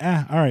I'm like,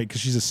 all right, because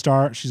she's a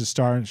star. She's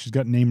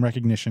got name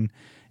recognition,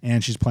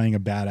 and she's playing a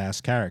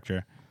badass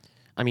character.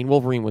 I mean,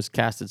 Wolverine was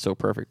casted so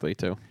perfectly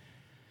too.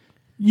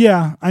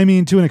 Yeah, I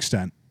mean, to an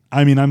extent.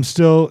 I mean, there's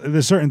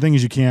certain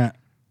things you can't.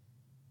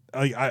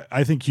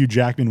 I think Hugh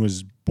Jackman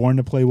was born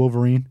to play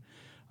Wolverine.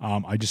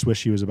 I just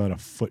wish he was about a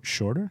foot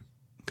shorter,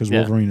 because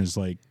Wolverine is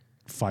like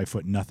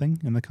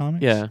 5'0" in the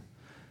comics. Yeah.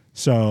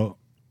 So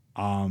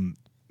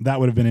that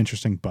would have been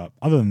interesting. But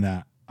other than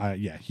that,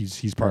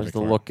 he's As far as perfect. the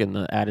for it. look and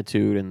the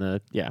attitude and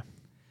the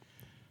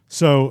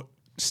So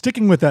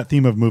sticking with that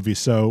theme of movies,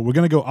 so we're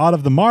going to go out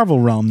of the Marvel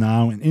realm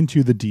now and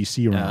into the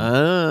DC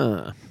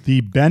realm.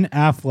 The Ben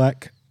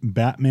Affleck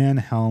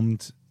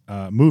Batman-helmed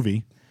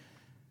movie.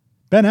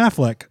 Ben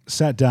Affleck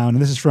sat down,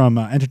 and this is from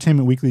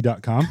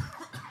entertainmentweekly.com.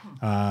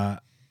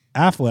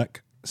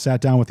 Affleck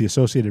sat down with the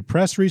Associated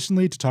Press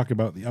recently to talk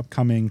about the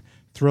upcoming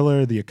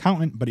thriller, The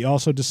Accountant, but he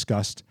also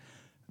discussed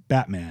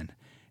Batman.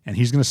 and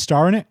he's going to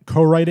star in it,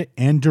 co-write it,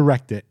 and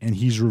direct it. And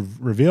he's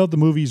revealed the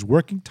movie's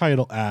working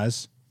title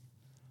as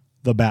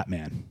The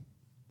Batman.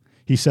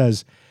 He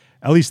says,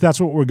 at least that's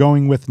what we're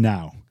going with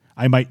now.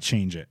 I might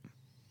change it.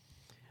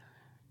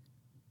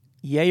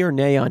 Yay or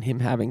nay on him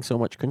having so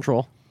much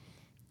control?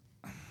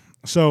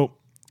 So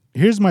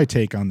here's my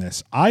take on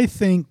this. I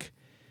think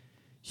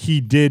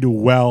he did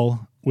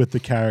well with the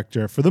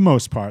character for the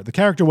most part. The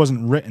character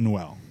wasn't written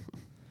well.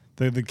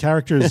 The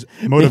character's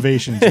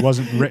motivations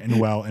wasn't written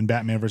well in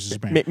Batman versus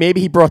Superman.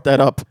 Maybe he brought that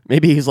up.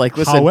 Maybe he's like,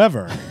 listen.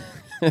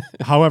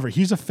 However,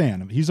 he's a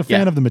fan. He's a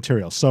fan of the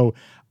material. So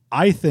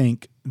I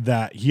think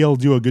that he'll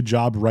do a good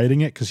job writing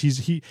it because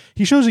he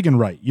shows he can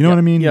write. You know what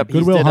I mean? Yep.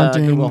 Good Will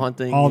Hunting,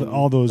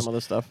 all those some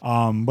other stuff.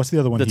 What's the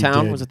other one? The he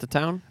Town? did? Was it The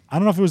Town? I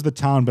don't know if it was The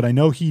Town, but I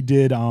know he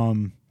did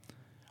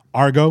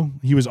Argo.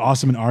 He was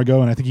awesome in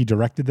Argo, and I think he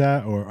directed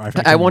that. Or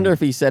I wonder if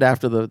he said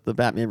after the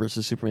Batman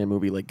versus Superman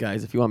movie, like,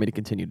 guys, if you want me to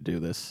continue to do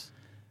this.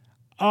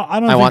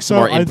 I don't I think want so.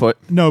 some more input.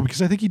 No, because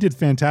I think he did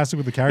fantastic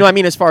with the character. No, I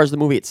mean, as far as the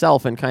movie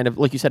itself and kind of,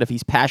 like you said, if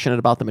he's passionate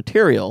about the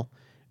material,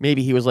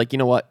 maybe he was like, you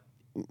know what,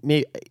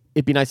 maybe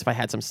it'd be nice if I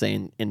had some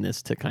say in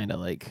this to kind of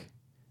like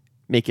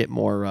make it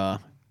more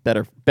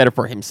better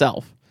for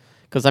himself.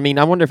 Because, I mean,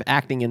 I wonder if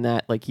acting in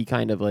that, like, he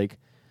kind of like,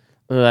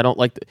 I don't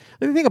like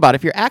the thing about it,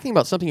 if you're acting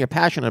about something you're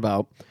passionate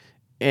about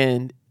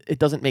and it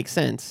doesn't make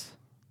sense,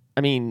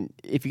 I mean,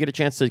 if you get a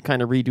chance to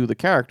kind of redo the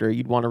character,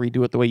 you'd want to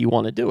redo it the way you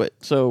want to do it.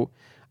 So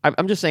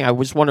I'm just saying, I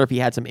just wonder if he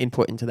had some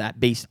input into that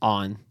based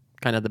on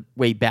kind of the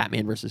way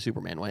Batman versus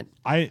Superman went.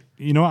 I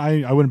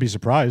wouldn't be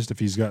surprised if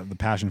he's got the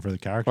passion for the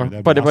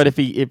character. But if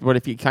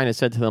he kind of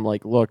said to them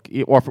like, look,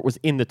 or if it was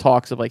in the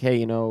talks of like,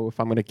 hey, if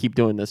I'm going to keep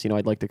doing this,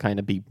 I'd like to kind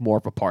of be more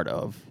of a part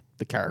of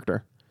the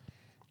character,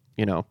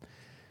 And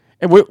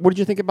what did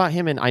you think about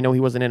him? And I know he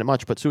wasn't in it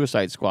much, but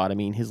Suicide Squad. I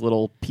mean, his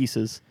little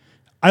pieces.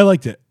 I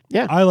liked it.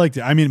 Yeah, I liked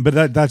it. I mean,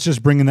 but that's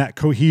just bringing that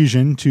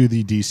cohesion to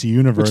the DC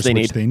universe,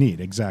 which they need.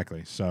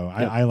 Exactly. So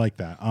I like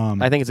that.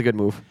 I think it's a good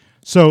move.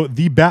 So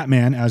The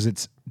Batman, as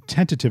it's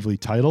tentatively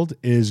titled,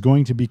 is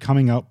going to be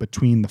coming out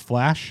between The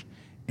Flash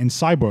and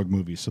Cyborg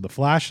movies. So The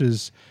Flash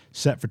is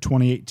set for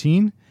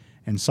 2018,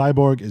 and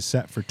Cyborg is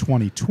set for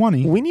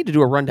 2020. We need to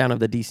do a rundown of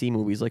the DC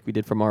movies like we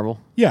did for Marvel.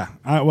 Yeah.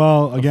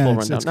 Well, again,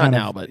 it's not kind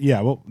now, of, but yeah.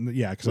 Well,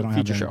 yeah, because I don't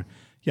have feature show.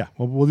 Yeah.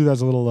 Well, we'll do that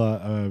as a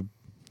little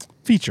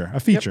feature,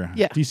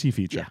 Yeah. DC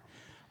feature.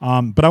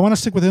 Yeah. But I want to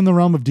stick within the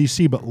realm of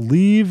DC, but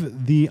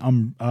leave the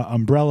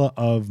umbrella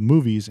of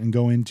movies and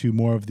go into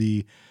more of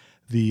the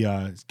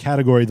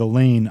category, the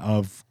lane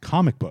of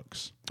comic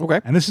books. Okay.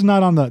 And this is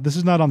not on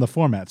the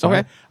format. So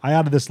Okay. I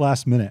added this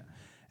last minute,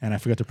 and I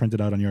forgot to print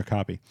it out on your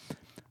copy.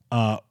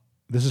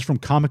 This is from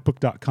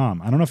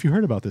comicbook.com. I don't know if you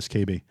heard about this,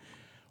 KB.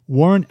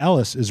 Warren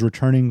Ellis is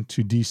returning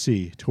to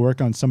DC to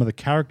work on some of the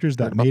characters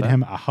that made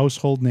him a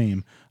household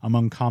name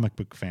among comic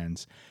book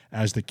fans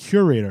as the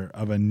curator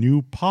of a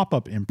new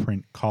pop-up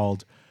imprint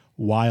called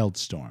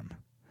Wildstorm.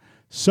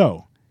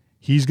 So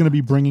he's going to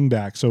be bringing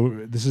back, so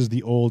this is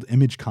the old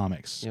Image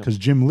Comics, because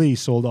Jim Lee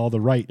sold all the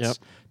rights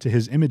to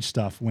his Image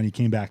stuff when he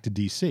came back to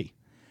DC.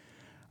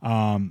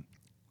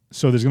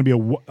 So there's going to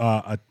be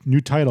a new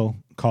title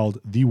called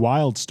The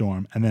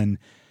Wildstorm, and then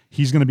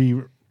he's going to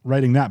be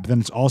writing that, but then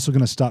it's also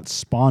going to start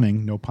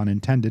spawning, no pun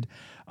intended,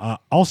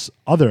 also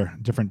other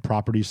different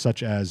properties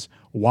such as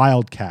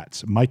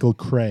Wildcats, Michael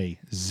Cray,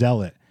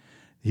 Zealot.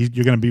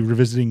 You're going to be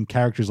revisiting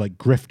characters like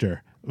Grifter,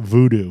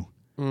 Voodoo,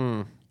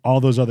 all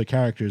those other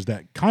characters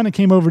that kind of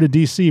came over to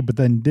DC, but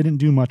then didn't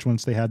do much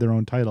once they had their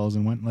own titles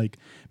and went like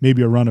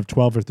maybe a run of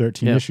 12 or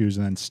 13 issues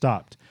and then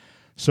stopped.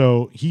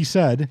 So he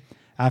said,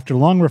 after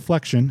long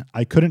reflection,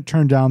 I couldn't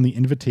turn down the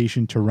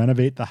invitation to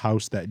renovate the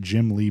house that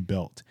Jim Lee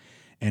built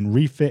and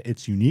refit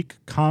its unique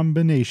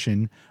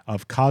combination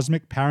of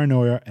cosmic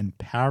paranoia and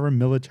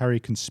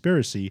paramilitary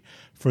conspiracy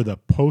for the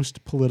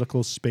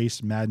post-political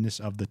space madness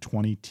of the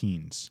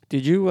 20-teens.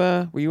 Did you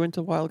were you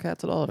into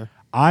Wildcats at all? Or?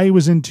 I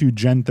was into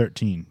Gen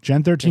 13.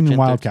 Gen 13 and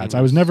Wildcats. I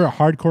was never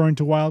hardcore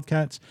into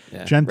Wildcats.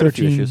 Yeah, Gen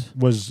 13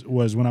 was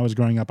when I was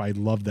growing up. I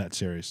loved that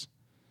series.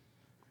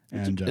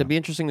 And it'd be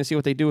interesting to see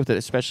what they do with it,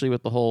 especially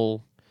with the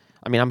whole.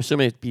 I mean, I'm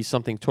assuming it'd be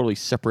something totally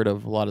separate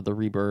of a lot of the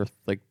Rebirth.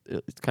 Like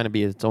it's kind of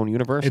be its own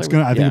universe. I think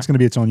it's going to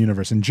be its own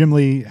universe. And Jim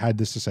Lee had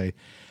this to say: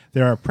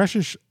 there are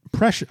precious.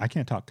 I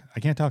can't talk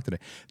today.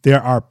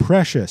 There are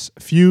precious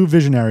few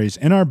visionaries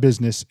in our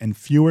business, and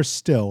fewer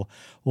still,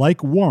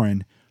 like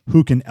Warren,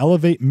 who can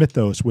elevate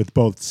mythos with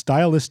both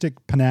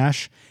stylistic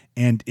panache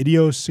and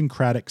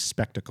idiosyncratic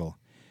spectacle.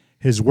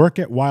 His work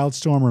at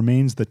Wildstorm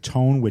remains the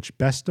tone which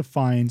best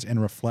defines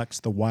and reflects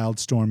the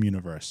Wildstorm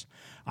universe.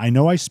 I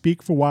know I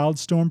speak for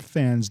Wildstorm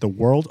fans the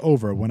world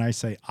over when I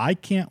say I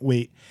can't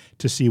wait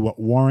to see what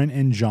Warren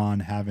and John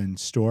have in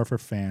store for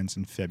fans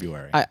in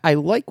February. I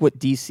like what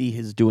DC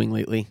is doing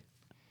lately.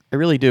 I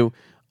really do.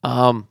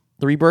 The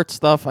Rebirth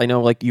stuff, I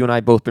know like you and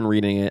I both been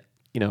reading it.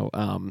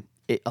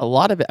 A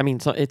lot of it, I mean,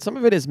 some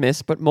of it is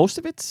missed, but most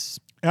of it's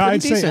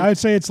decent. I'd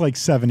say it's like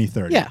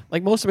 70-30. Yeah,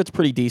 like most of it's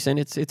pretty decent.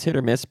 It's hit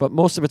or miss, but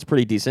most of it's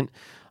pretty decent.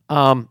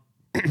 I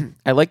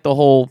like the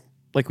whole,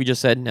 like we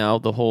just said now,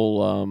 the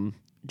whole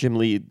Jim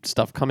Lee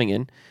stuff coming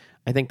in.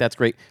 I think that's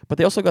great. But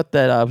they also got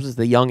that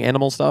the Young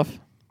Animal stuff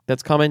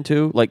that's coming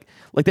too. Like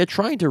they're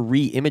trying to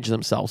re-image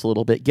themselves a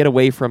little bit, get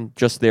away from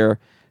just their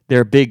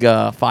big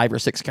 5 or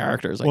 6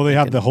 characters. Well, they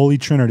have the Holy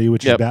Trinity,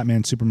 which Yep. is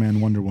Batman, Superman,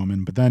 Wonder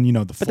Woman. But then, the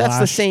Flash. But that's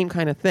the same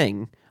kind of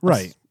thing.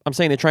 Right. I'm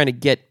saying they're trying to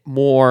get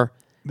more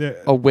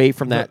They're- away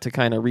from that to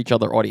kind of reach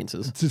other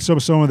audiences. So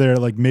some of their,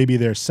 like, maybe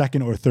their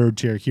second or third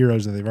tier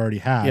heroes that they've already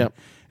had Yep.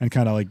 and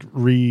kind of like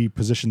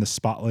reposition the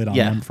spotlight on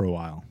Yeah. them for a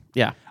while.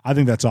 Yeah. I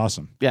think that's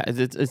awesome. Yeah,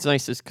 it's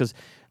nice because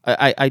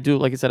I do,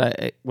 like I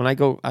said, when I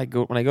go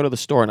to the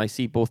store and I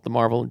see both the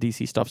Marvel and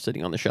DC stuff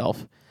sitting on the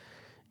shelf,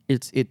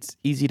 it's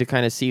easy to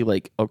kind of see,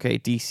 like, okay,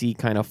 DC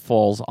kind of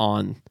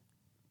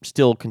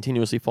still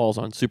continuously falls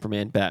on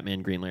Superman,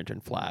 Batman, Green Lantern,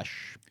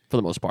 Flash for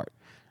the most part.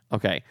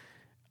 Okay,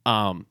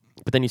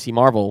 but then you see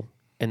Marvel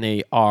and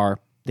they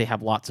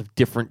have lots of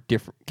different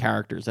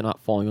characters. They're not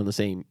falling on the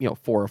same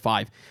 4 or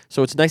 5.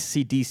 So it's nice to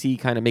see DC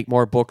kind of make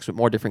more books with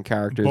more different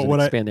characters But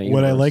and expand their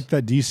what I universe. like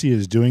that DC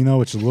is doing, though,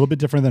 which is a little bit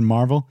different than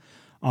Marvel,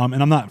 and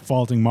I'm not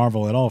faulting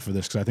Marvel at all for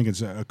this because I think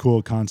it's a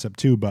cool concept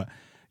too, but,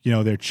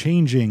 they're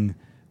changing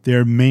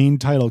their main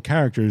title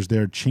characters.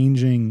 They're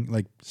changing,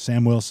 like,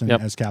 Sam Wilson Yep.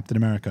 as Captain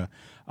America.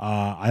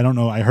 I don't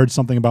know. I heard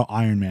something about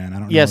Iron Man. I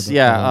don't know. Yes,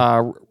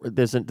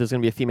 there's going to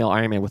be a female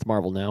Iron Man with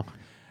Marvel now.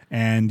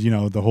 And,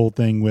 the whole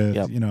thing with,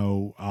 Yep.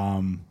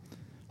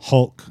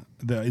 Hulk.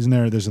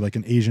 There's like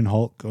an Asian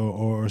Hulk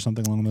or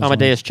something along those lines.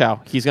 Amadeus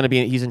Chow. He's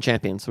in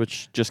Champions,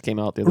 which just came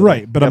out the other day.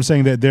 Right, but I'm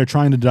saying that they're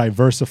trying to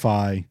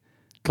diversify.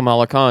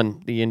 Kamala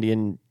Khan, the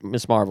Indian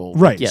Miss Marvel.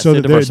 Right, Yes, so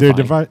they're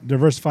diversifying.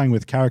 diversifying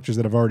with characters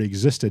that have already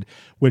existed,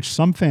 which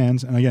some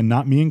fans, and again,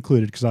 not me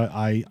included, because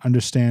I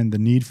understand the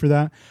need for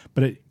that,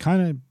 but it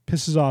kind of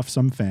pisses off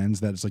some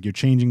fans that it's like you're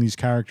changing these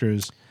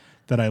characters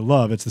that I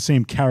love. It's the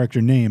same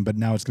character name, but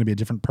now it's going to be a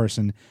different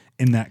person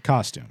in that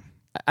costume.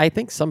 I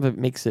think some of it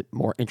makes it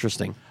more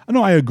interesting.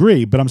 No, I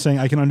agree, but I'm saying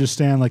I can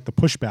understand like the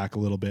pushback a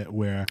little bit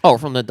where... Oh,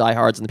 from the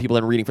diehards and the people that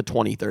have been reading for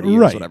 20, 30 years,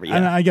 right, whatever. Yeah.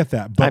 and I get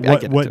that. But I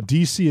get it what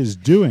too. DC is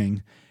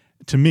doing,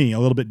 to me, a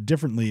little bit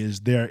differently, is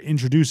they're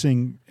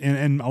introducing,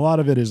 and a lot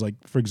of it is like,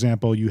 for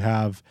example, you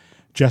have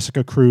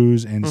Jessica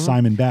Cruz and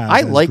Simon Baz. I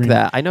as like Green-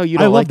 that. I know you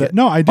I don't love like that. it.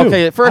 No, I do.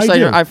 Okay, at first I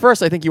do. I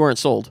think you weren't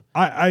sold.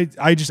 I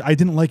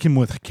didn't like him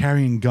with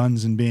carrying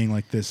guns and being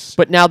like this.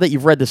 But now that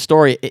you've read the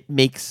story, it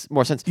makes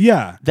more sense.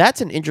 Yeah.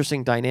 That's an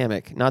interesting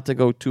dynamic. Not to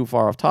go too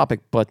far off topic,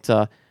 but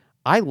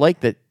I like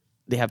that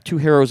they have 2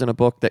 heroes in a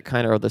book that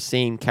kind of are the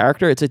same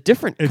character. It's a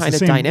different It's kind the of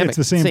same, dynamic. It's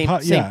the same,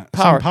 same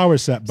power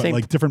set, but Same-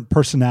 like different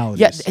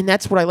personalities. Yeah, and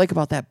that's what I like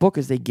about that book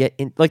is they get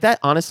in like that.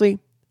 Honestly,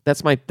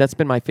 that's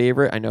been my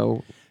favorite. I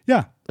know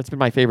Yeah. that's been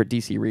my favorite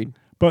DC read.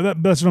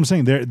 But that's what I'm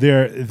saying.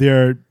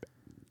 They're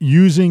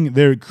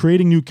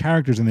creating new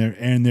characters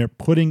and they're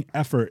putting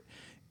effort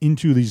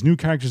into these new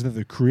characters that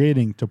they're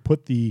creating to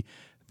put the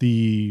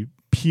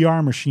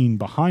PR machine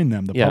behind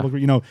them. The Yeah.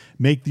 public,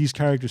 make these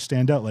characters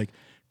stand out. Like,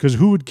 because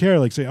who would care?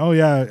 Like, say, oh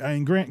yeah,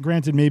 and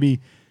granted,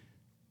 maybe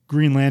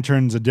Green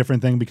Lantern's a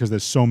different thing because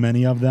there's so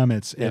many of them.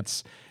 It's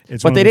But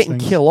one they of those didn't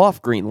things- kill off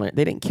Green Lantern.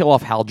 They didn't kill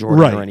off Hal Jordan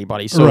Right. or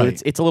anybody. So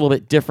Right. it's a little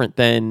bit different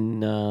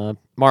than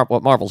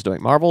what Marvel's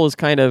doing. Marvel is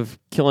kind of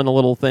killing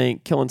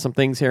some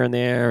things here and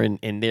there, and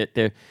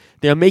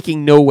they're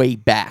making no way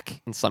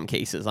back in some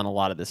cases on a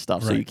lot of this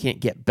stuff. So Right. you can't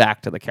get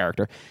back to the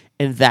character,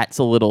 and that's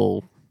a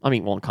little. I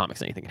mean, well, in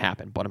comics anything can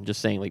happen, but I'm just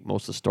saying, like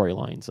most of the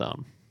storylines,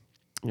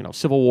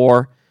 Civil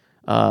War.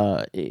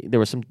 There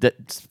were some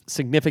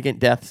significant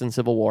deaths in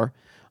Civil War,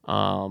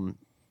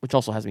 which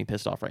also has me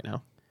pissed off right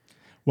now.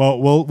 Well,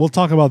 we'll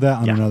talk about that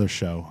on another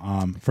show.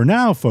 For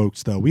now,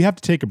 folks, though, we have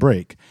to take a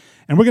break,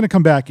 and we're going to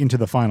come back into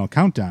the final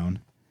countdown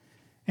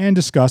and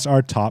discuss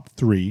our top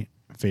 3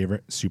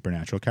 favorite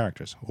supernatural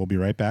characters. We'll be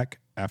right back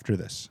after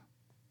this.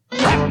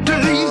 After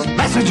these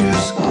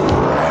messages,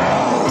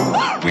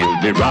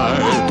 we'll be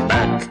right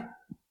back.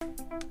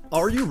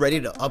 Are you ready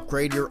to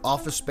upgrade your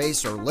office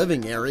space or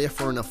living area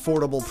for an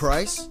affordable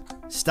price?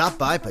 Stop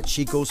by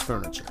Pachico's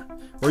Furniture,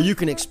 where you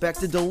can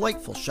expect a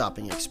delightful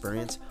shopping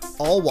experience,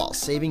 all while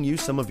saving you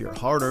some of your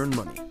hard-earned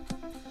money.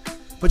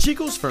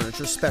 Pachico's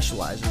Furniture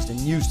specializes in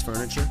used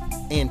furniture,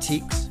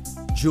 antiques,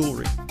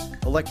 jewelry,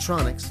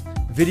 electronics,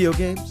 video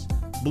games,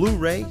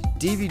 Blu-ray,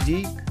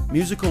 DVD,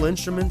 musical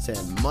instruments,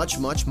 and much,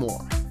 much more.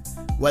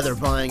 Whether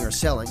buying or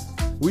selling,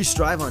 we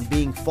strive on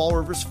being Fall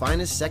River's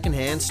finest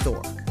secondhand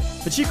store.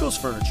 Pachico's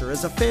Furniture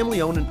is a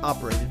family-owned and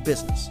operated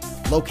business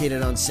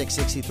located on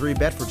 663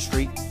 Bedford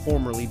Street,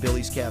 formerly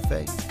Billy's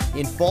Cafe,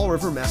 in Fall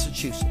River,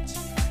 Massachusetts.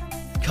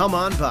 Come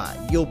on by,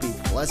 you'll be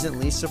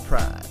pleasantly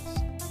surprised.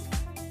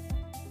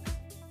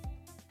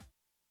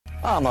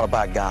 I'm not a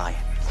bad guy.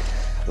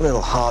 A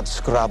little hard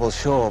scrabble,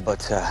 sure,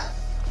 but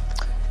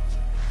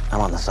I'm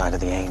on the side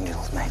of the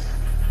angels, mate.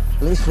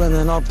 At least when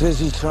they're not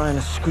busy trying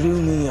to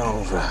screw me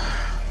over.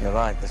 You're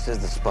right, this is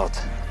the spot.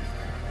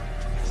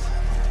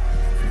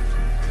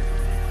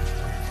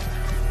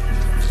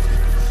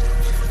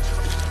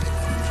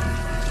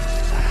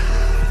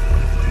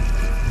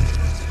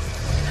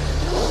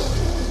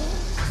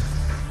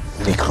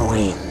 The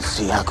Queen,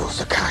 Siago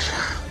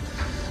Sakasha.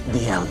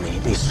 Dios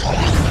mío, this.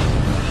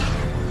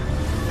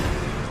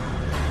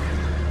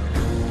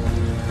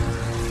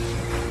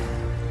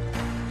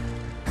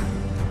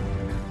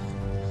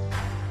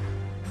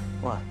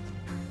 What?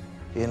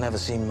 You never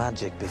seen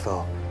magic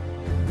before?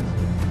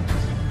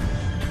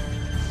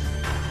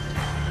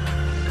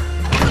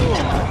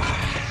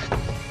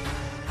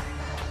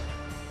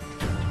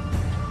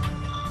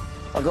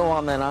 Well, go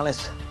on then,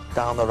 Alice.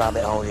 Down the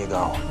rabbit hole you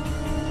go.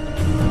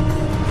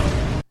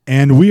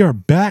 And we are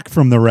back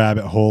from the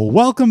rabbit hole.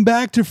 Welcome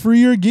back to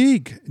Free or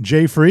Geek.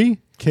 Jay Free,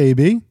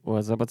 KB.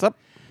 What's up? What's up?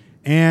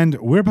 And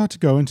we're about to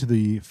go into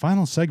the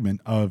final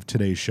segment of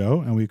today's show,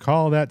 and we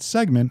call that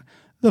segment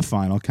The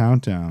Final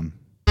Countdown.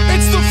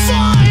 It's the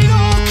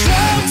final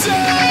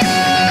countdown.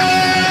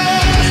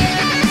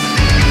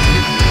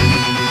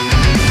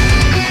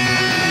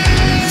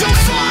 The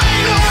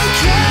final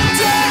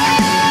countdown.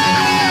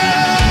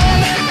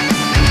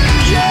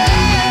 Yeah.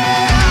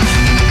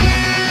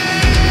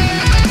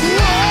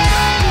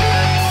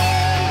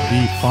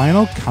 The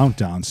Final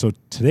Countdown. So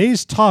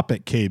today's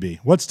topic, KB.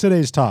 What's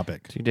today's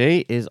topic?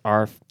 Today is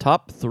our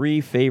top 3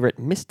 favorite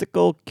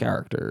mystical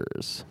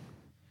characters.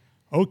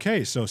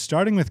 Okay, so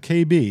starting with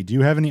KB, do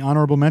you have any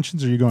honorable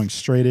mentions, or are you going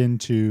straight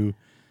into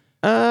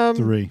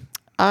 3?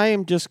 I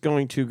am just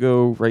going to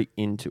go right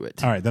into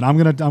it. All right, then I'm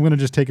gonna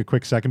just take a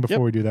quick second before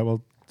Yep. we do that.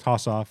 We'll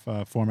toss off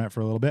format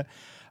for a little bit.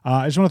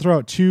 I just want to throw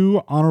out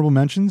 2 honorable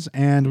mentions,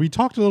 and we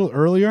talked a little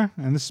earlier,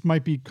 and this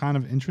might be kind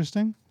of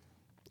interesting.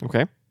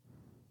 Okay.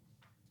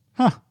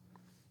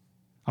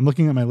 I'm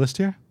looking at my list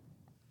here.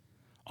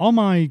 All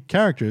my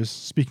characters,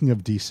 speaking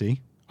of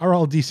DC, are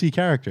all DC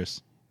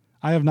characters.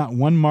 I have not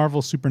one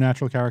Marvel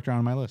Supernatural character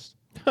on my list.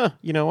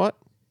 You know what?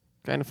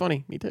 Kind of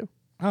funny. Me too.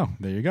 Oh,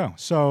 there you go.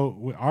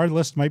 So our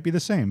list might be the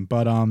same,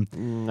 but I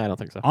don't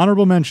think so.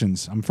 honorable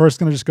mentions. I'm first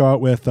going to just go out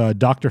with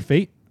Dr.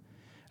 Fate.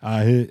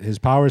 His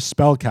powers: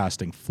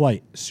 spellcasting,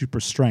 flight, super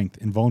strength,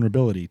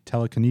 invulnerability,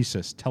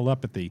 telekinesis,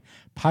 telepathy,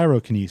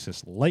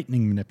 pyrokinesis,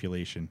 lightning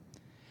manipulation.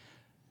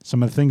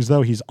 Some of the things,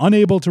 though, he's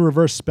unable to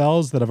reverse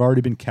spells that have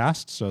already been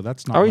cast, so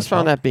that's not. I always much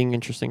found help. that being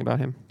interesting about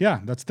him. Yeah,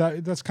 that's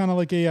kind of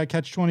like a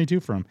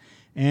catch-22 for him.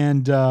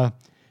 And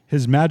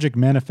his magic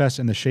manifests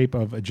in the shape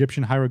of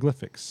Egyptian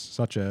hieroglyphics,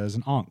 such as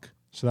an Ankh.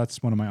 So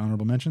that's one of my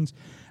honorable mentions.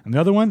 And the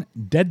other one,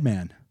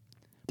 Deadman.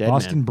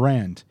 Boston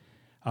Brand.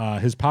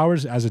 His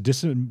powers as a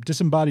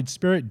disembodied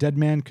spirit,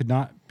 Deadman could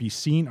not be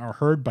seen or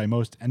heard by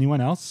most anyone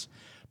else,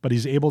 but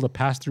he's able to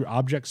pass through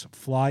objects,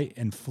 fly,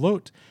 and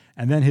float,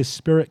 and then his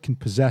spirit can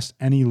possess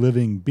any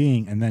living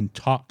being and then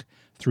talk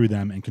through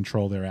them and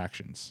control their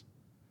actions.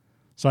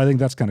 So I think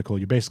that's kind of cool.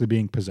 You're basically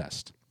being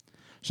possessed.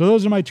 So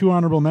those are my 2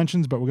 honorable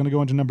mentions, but we're going to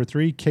go into number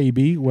 3.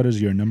 KB, what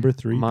is your number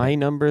 3? My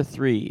number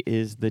 3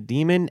 is the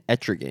Demon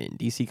Etrigan,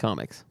 DC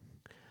Comics.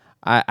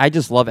 I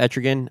just love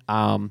Etrigan.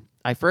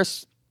 My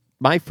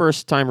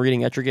first time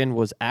reading Etrigan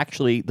was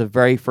actually the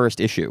very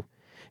first issue,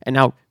 and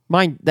now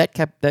mine that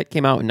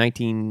came out in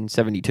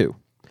 1972.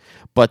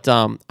 But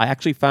I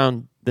actually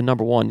found the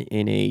number 1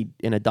 in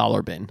a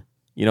dollar bin.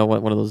 You know,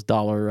 one of those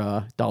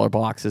dollar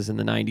boxes in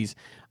the 90s.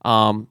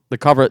 The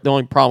cover. The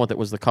only problem with it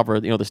was the cover.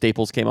 You know, the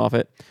staples came off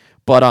it.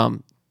 But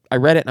I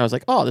read it and I was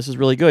like, oh, this is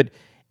really good.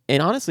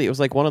 And honestly, it was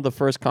like one of the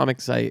first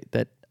comics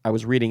that I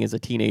was reading as a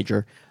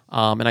teenager.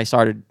 And I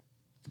started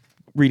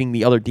reading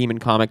the other Demon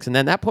comics, and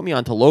then that put me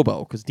onto Lobo,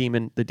 because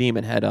the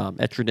Demon had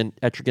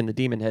Etrigan the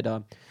Demon had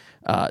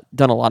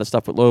done a lot of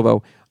stuff with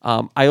Lobo.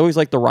 I always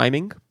liked the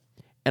rhyming,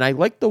 and I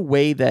like the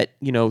way that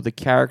the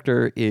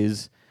character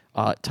is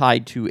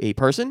tied to a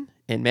person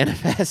and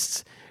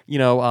manifests.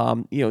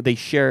 They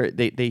share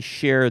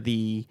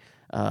the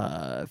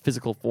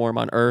physical form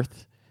on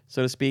Earth,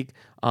 so to speak.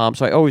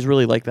 So I always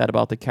really like that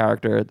about the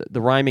character.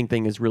 The rhyming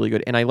thing is really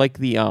good, and I like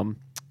the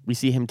we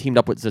see him teamed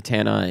up with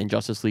Zatanna in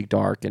Justice League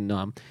Dark,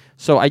 and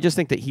so I just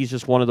think that he's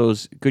just one of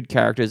those good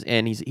characters,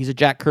 and he's a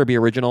Jack Kirby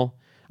original.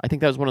 I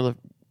think that was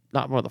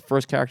not one of the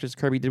first characters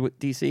Kirby did with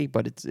DC,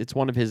 but it's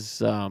one of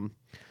his.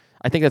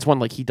 I think that's one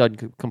like he done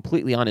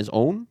completely on his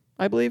own,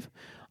 I believe.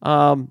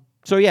 So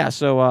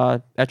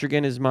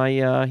Etrigan is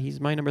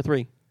he's my number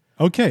 3.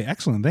 Okay,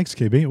 excellent. Thanks,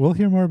 KB. We'll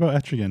hear more about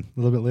Etrigan a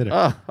little bit later.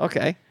 Oh,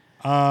 okay.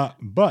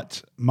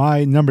 But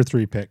my number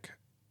 3 pick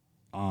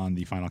on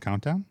the final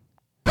countdown.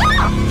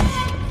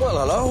 Well,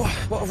 hello.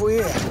 What have we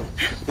here?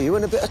 Are you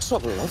in a bit of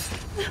trouble, love?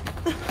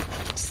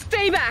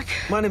 Stay back!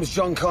 My name is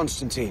John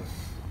Constantine.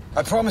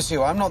 I promise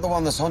you, I'm not the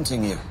one that's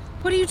hunting you.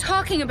 What are you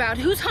talking about?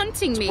 Who's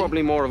hunting me?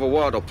 Probably more of a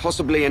word, or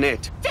possibly an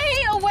it.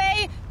 Stay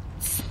away!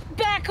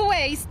 Back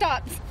away!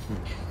 Stop!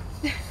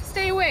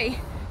 Stay away!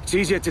 It's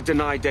easier to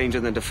deny danger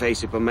than to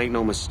face it, but make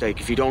no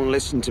mistake, if you don't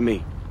listen to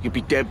me, you'll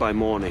be dead by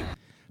morning.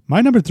 My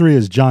number 3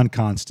 is John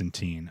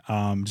Constantine.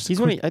 I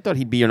thought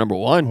he'd be your number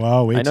 1.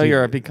 Well, I know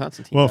you're a big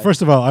Constantine Well, guy.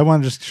 first of all, I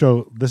want to just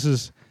show this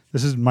is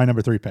my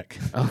number 3 pick.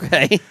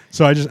 Okay.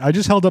 So I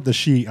just held up the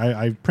sheet.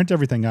 I print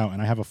everything out,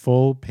 and I have a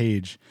full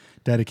page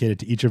dedicated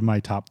to each of my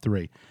top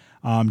 3.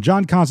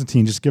 John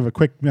Constantine, just give a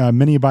quick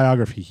mini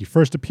biography. He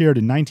first appeared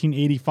in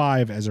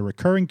 1985 as a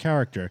recurring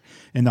character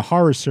in the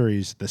horror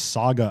series The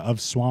Saga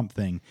of Swamp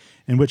Thing,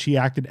 in which he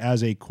acted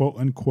as a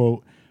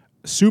quote-unquote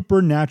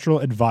supernatural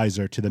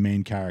advisor to the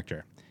main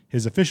character.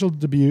 His official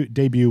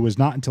debut was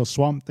not until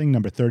Swamp Thing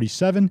number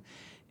 37.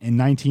 In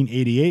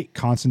 1988,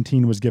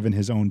 Constantine was given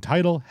his own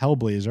title,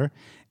 Hellblazer.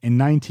 In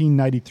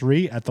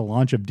 1993, at the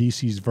launch of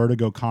DC's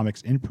Vertigo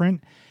Comics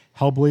imprint,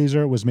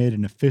 Hellblazer was made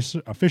an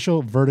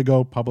official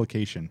Vertigo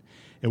publication.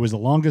 It was the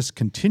longest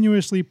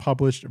continuously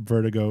published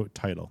Vertigo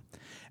title.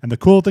 And the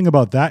cool thing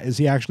about that is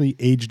he actually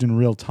aged in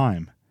real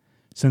time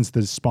since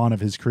the spawn of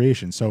his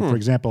creation. So, for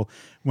example,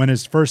 when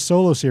his first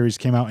solo series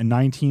came out in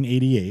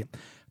 1988,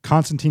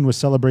 Constantine was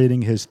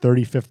celebrating his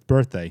 35th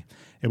birthday.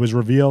 It was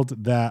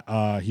revealed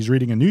that he's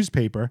reading a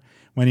newspaper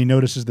when he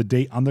notices the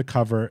date on the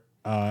cover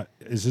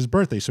is his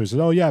birthday. So he says,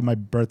 oh, yeah, my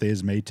birthday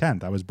is May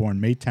 10th. I was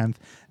born May 10th,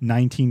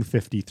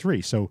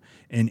 1953. So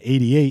in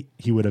 88,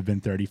 he would have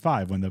been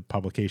 35 when the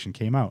publication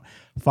came out.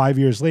 5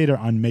 years later,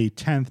 on May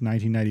 10th,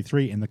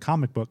 1993, in the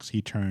comic books,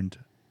 he turned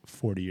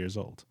 40 years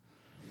old.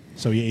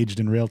 So he aged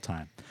in real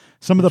time.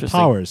 Some of the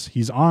powers: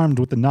 he's armed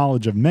with the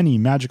knowledge of many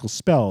magical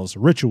spells,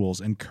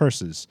 rituals, and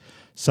curses,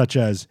 such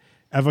as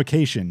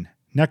evocation,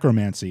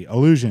 necromancy,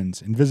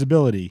 illusions,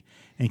 invisibility,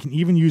 and can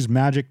even use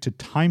magic to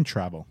time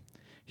travel.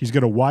 He's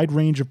got a wide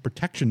range of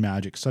protection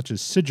magic, such as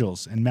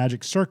sigils and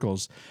magic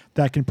circles,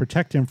 that can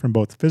protect him from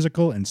both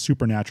physical and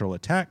supernatural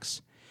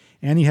attacks.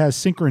 And he has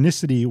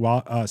synchronicity,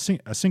 a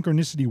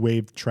synchronicity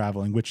wave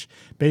traveling, which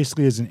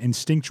basically is an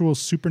instinctual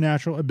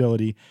supernatural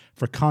ability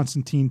for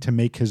Constantine to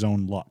make his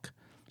own luck.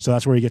 So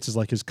that's where he gets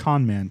his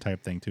con man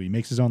type thing too. He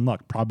makes his own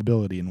luck,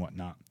 probability, and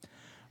whatnot.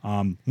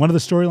 One of the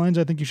storylines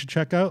I think you should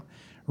check out.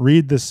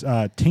 Read this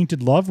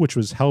Tainted Love, which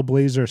was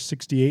Hellblazer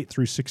 68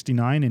 through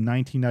 69 in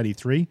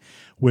 1993,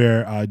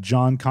 where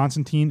John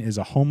Constantine is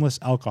a homeless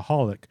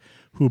alcoholic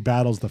who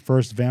battles the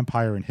first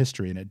vampire in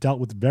history. And it dealt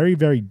with very,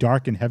 very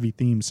dark and heavy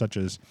themes such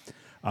as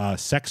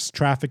sex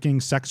trafficking,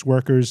 sex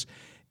workers,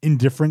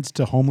 indifference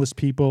to homeless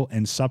people,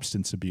 and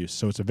substance abuse.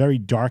 So it's a very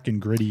dark and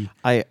gritty.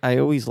 I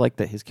always like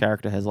that his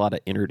character has a lot of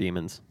inner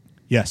demons.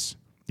 Yes.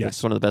 Yes.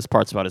 It's one of the best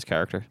parts about his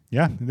character.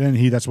 Yeah,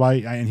 then that's why,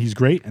 and he's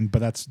great.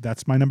 But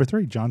that's my number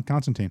 3, John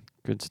Constantine.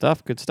 Good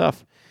stuff. Good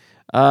stuff.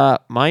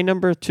 My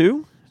number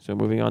 2. So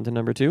moving on to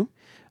number 2.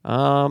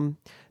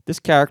 This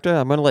character,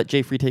 I'm going to let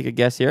Jay Free take a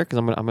guess here because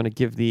I'm going to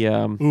give the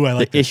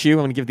issue. I'm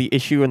going to give the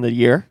issue and the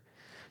year.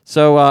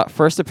 So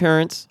first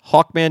appearance,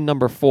 Hawkman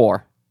number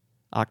 4,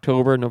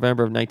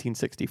 November of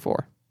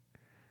 1964.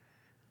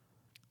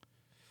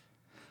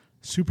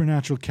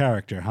 Supernatural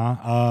character,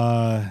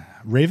 huh?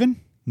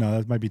 Raven? No,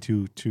 that might be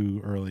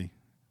too early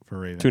for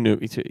Raven. Too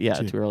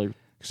early.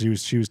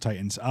 Because she was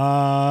Titans.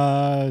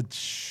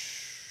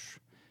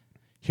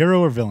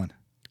 Hero or villain?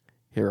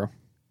 Hero.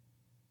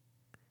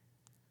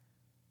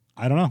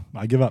 I don't know.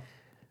 I give up.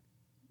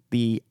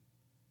 The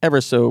ever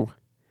so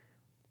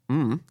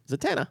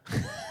Zatanna.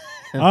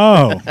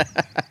 Oh.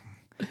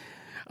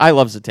 I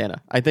love Zatanna.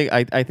 I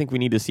think we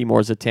need to see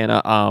more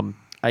Zatanna.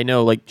 I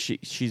know she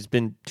was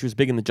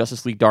big in the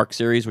Justice League Dark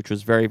series, which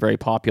was very, very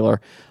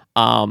popular.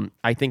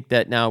 I think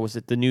that now was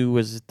it the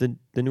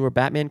newer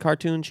Batman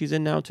cartoon she's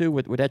in now too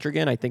with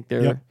Etrigan. I think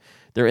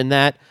they're in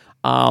that.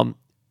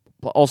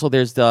 Also,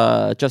 there's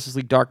the Justice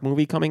League Dark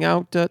movie coming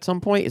out at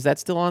some point. Is that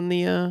still on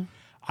the?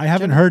 I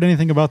haven't heard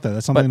anything about that.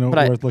 That's something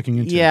worth looking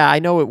into. Yeah, I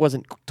know it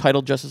wasn't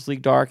titled Justice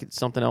League Dark. It's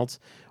something else.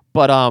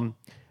 But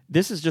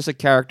this is just a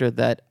character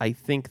that I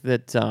think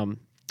that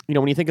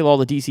when you think of all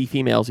the DC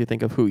females, you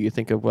think of who? You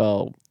think of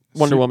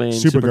Wonder Woman,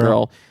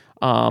 Supergirl,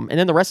 and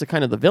then the rest are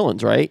kind of the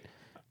villains, right?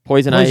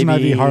 Poison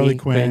Ivy, Harley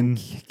Quinn,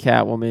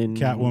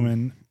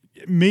 Catwoman.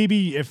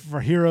 Maybe if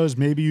for heroes,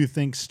 maybe you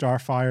think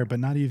Starfire, but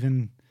not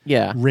even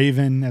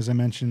Raven, as I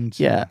mentioned.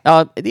 Yeah.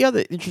 The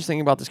other interesting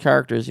thing about this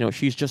character is,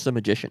 she's just a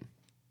magician.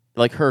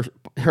 Like her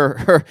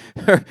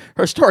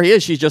story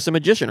is she's just a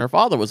magician. Her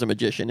father was a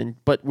magician,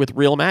 but with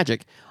real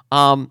magic.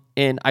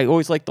 And I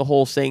always like the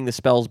whole saying the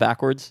spells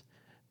backwards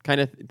kind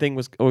of thing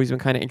was always been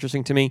kind of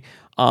interesting to me.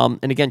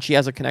 And again, she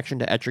has a connection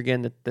to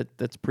Etrigan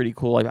that's pretty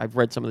cool. I've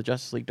read some of the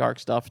Justice League Dark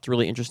stuff. It's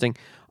really interesting.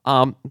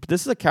 But this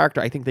is a character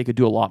I think they could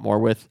do a lot more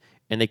with,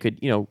 and they could,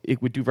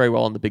 it would do very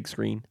well on the big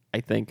screen, I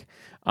think.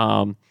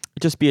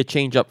 Just be a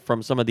change up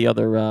from some of the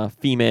other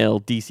female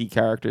DC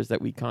characters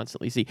that we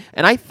constantly see.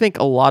 And I think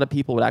a lot of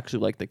people would actually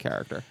like the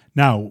character.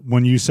 Now,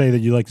 when you say that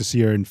you like to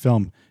see her in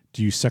film,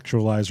 do you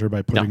sexualize her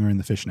by putting her in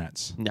the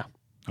fishnets? No.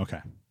 Okay.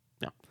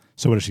 No.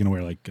 So what is she going to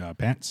wear, like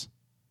pants?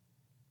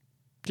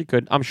 She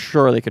could. I'm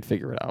sure they could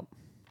figure it out.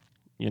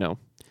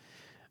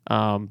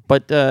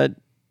 But the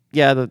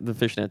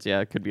fishnets,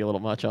 it could be a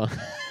little much.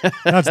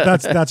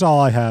 That's all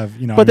I have.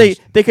 But they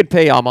could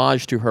pay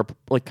homage to her,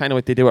 like kind of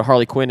what they did with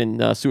Harley Quinn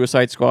in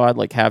Suicide Squad,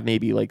 like have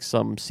maybe like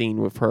some scene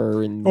with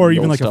her and or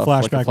even like a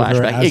flashback with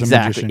her as a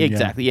magician.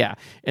 Exactly, yeah.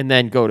 And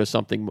then go to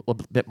something a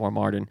bit more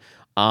modern.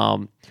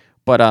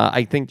 But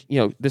I think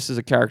this is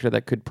a character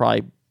that could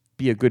probably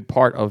be a good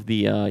part of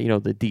the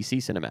the DC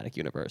cinematic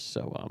universe.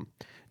 So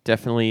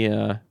definitely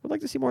would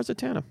like to see more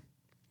Zatanna.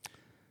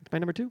 my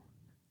number 2.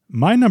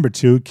 My number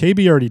 2,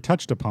 KB already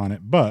touched upon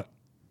it, but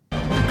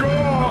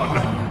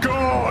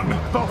Gone,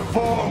 the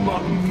form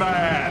of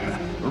man.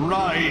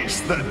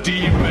 Rise, the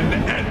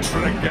demon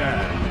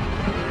Etrigan.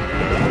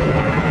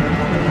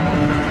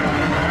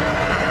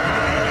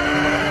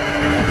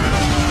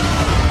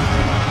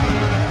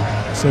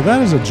 so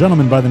that is a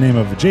gentleman by the name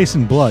of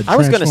Jason Blood. I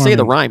was going to say the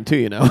transforming- rhyme too,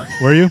 you know.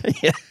 Were you?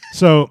 Yeah.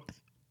 So,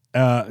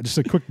 just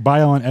a quick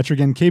bio on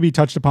Etrigan. KB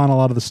touched upon a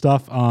lot of the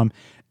stuff.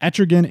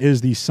 Etrigan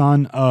is the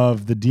son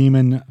of the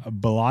demon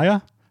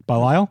Belial.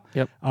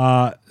 Yep.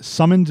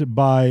 Summoned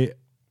by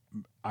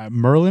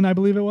Merlin, I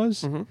believe it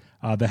was.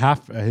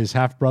 His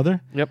half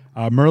brother. Yep.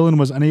 Merlin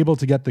was unable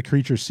to get the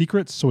creature's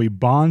secrets, so he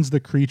bonds the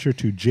creature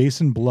to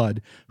Jason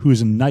Blood, who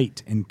is a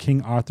knight in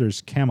King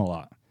Arthur's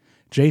Camelot.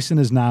 Jason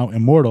is now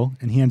immortal,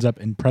 and he ends up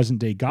in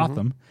present-day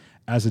Gotham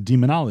as a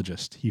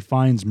demonologist. He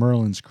finds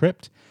Merlin's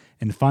crypt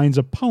and finds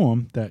a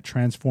poem that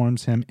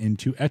transforms him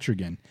into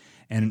Etrigan.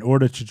 And in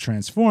order to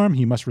transform,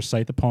 he must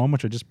recite the poem,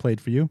 which I just played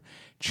for you.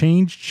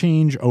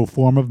 Change, O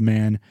form of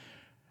man.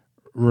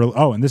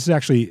 And this is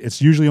actually,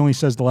 it's usually only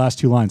says the last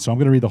 2 lines, so I'm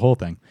going to read the whole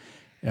thing.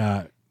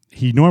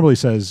 He normally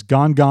says,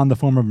 gone, the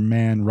form of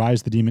man,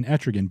 rise the demon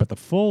Etrigan. But the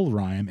full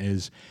rhyme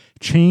is,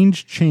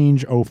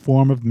 change, O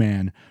form of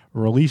man,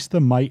 release the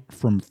might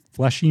from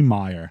fleshy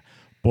mire,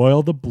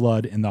 boil the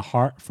blood in the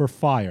heart for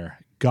fire,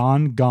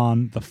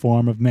 gone, the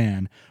form of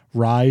man,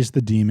 rise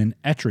the demon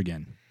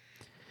Etrigan.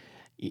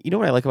 You know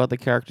what I like about the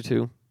character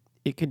too?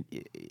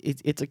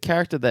 It's a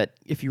character that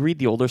if you read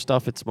the older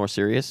stuff, it's more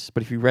serious.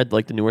 But if you read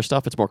like the newer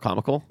stuff, it's more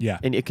comical. Yeah.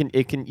 And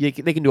they can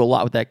do a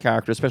lot with that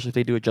character, especially if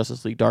they do a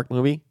Justice League Dark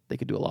movie. They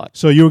could do a lot.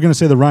 So you were going to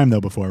say the rhyme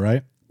though before,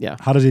 right? Yeah.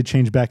 How does he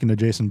change back into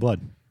Jason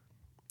Blood?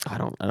 I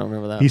don't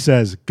remember that. He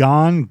says,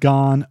 gone,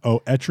 O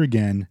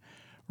Etrigan,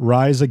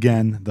 rise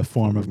again, the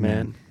form of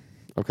man.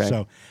 Okay.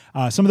 So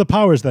some of the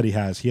powers that he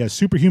has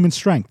superhuman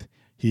strength.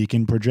 He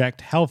can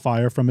project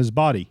hellfire from his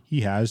body.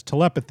 He has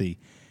telepathy,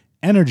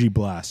 energy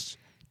blasts,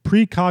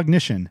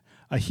 precognition,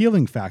 a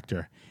healing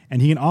factor,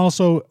 and he can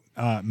also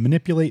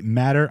manipulate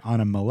matter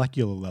on a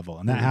molecular level.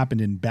 And that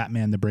happened in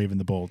Batman the Brave and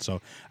the Bold.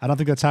 So I don't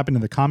think that's happened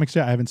in the comics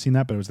yet. I haven't seen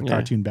that, but it was the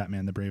cartoon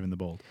Batman the Brave and the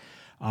Bold.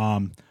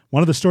 One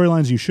of the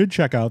storylines you should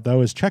check out,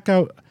 though, is check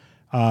out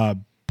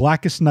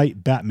Blackest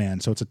Night Batman.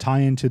 So it's a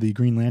tie-in to the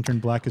Green Lantern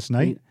Blackest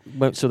Night.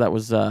 So that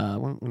was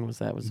when was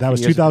that? That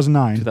was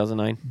 2009.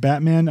 2009.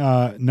 Batman.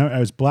 No, it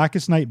was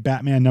Blackest Night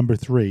Batman number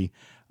 3.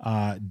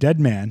 Dead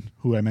Man,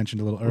 who I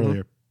mentioned a little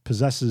earlier,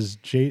 possesses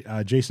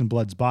Jason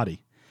Blood's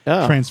body,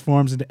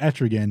 transforms into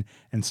Etrigan,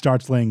 and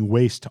starts laying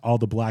waste to all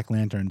the Black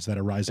Lanterns that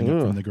are rising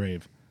up from the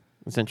grave.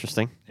 That's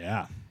interesting.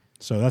 Yeah.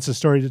 So that's a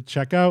story to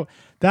check out.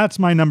 That's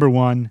my number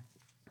 1.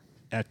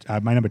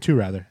 My number 2,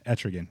 rather,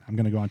 Etrigan. I'm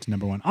going to go on to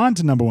number 1. On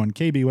to number 1.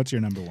 KB, what's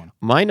your number 1?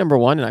 My number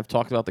 1, and I've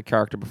talked about the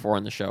character before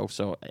on the show,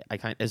 so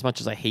as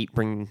much as I hate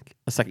bringing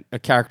a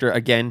character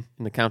again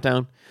in the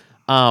countdown,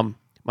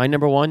 my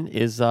number 1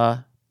 is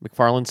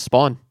McFarlane's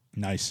Spawn.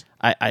 Nice.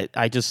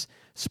 I just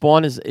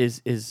Spawn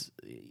is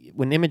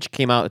when Image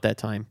came out at that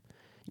time,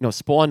 you know,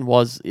 Spawn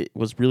was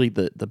really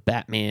the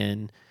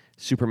Batman,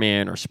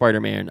 Superman, or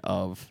Spider-Man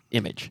of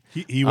Image.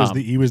 He was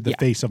the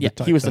face of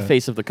the he was the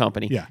face of the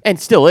company. Yeah. And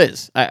still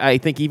is. I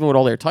think even with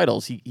all their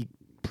titles, he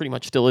pretty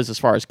much still is as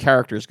far as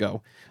characters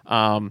go.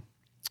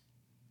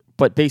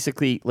 But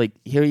basically, like,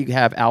 here you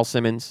have Al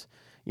Simmons,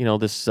 you know,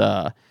 this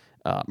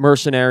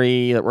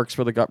mercenary that works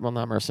for the government,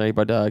 well, not mercenary,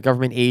 but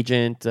government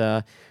agent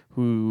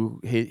who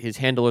his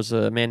handler is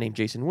a man named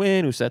Jason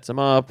Wynn, who sets him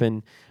up,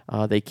 and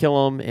they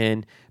kill him.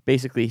 And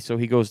basically, so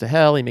he goes to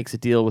hell. He makes a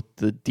deal with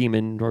the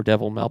demon or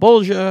devil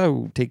Malbolgia,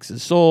 who takes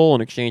his soul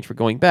in exchange for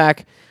going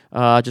back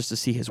just to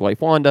see his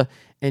wife Wanda.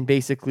 And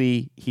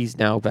basically, he's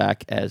now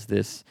back as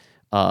this,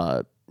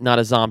 not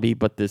a zombie,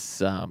 but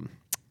this, I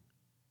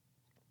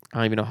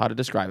don't even know how to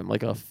describe him,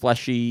 like a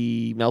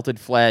fleshy, melted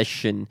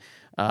flesh, and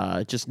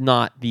just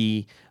not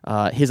the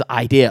his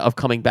idea of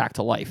coming back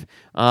to life.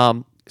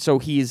 So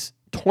he's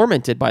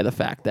tormented by the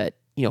fact that,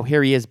 you know,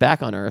 here he is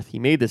back on Earth. He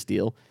made this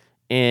deal,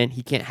 and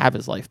he can't have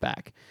his life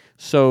back.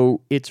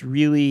 So it's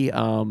really, you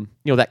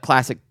know, that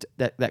classic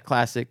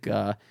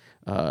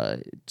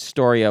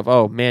story of,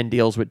 oh, man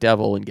deals with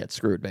devil and gets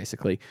screwed,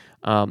 basically.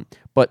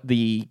 But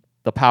the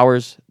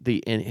powers,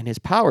 and his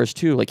powers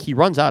too, like, he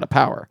runs out of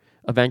power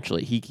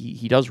eventually.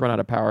 He does run out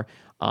of power.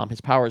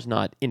 His power is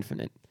not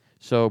infinite.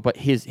 So, but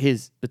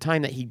the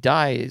time that he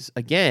dies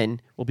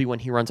again will be when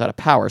he runs out of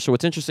power. So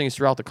what's interesting is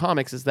throughout the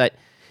comics is that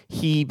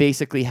he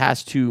basically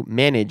has to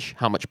manage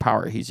how much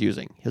power he's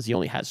using because he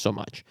only has so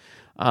much.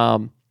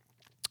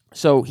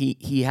 So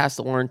he has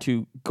to learn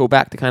to go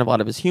back to kind of a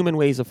lot of his human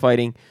ways of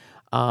fighting.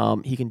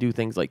 He can do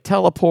things like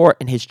teleport,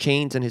 and his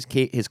chains and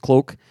his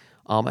cloak,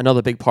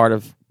 another big part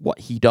of what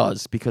he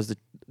does, because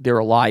they're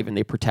alive and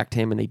they protect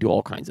him and they do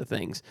all kinds of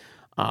things.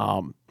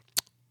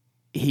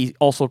 He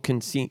also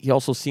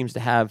seems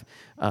to have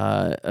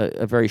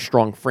a very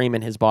strong frame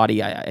in his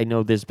body. I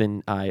know there's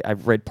been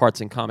I've read parts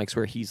in comics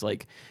where he's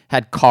like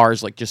had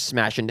cars like just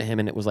smash into him,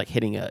 and it was like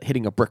hitting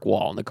a brick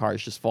wall, and the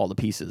cars just fall to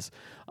pieces.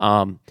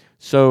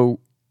 So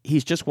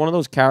he's just one of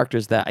those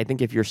characters that I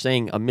think if you're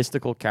saying a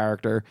mystical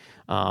character,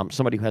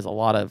 somebody who has a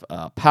lot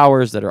of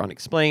powers that are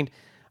unexplained,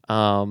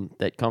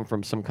 that come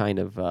from some kind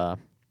of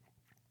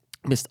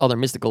other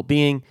mystical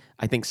being,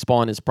 I think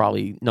Spawn is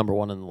probably number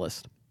one on the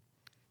list.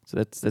 So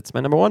that's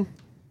my number one.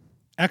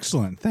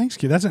 Excellent. Thanks,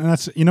 Q.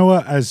 That's you know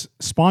what? As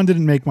Spawn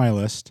didn't make my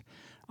list,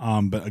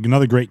 but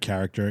another great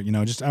character. You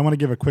know, just I want to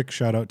give a quick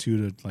shout out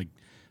to like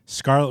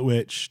Scarlet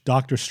Witch,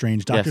 Doctor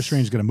Strange. Doctor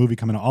Strange got a movie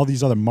coming out. All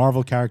these other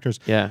Marvel characters.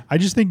 Yeah. I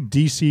just think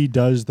DC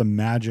does the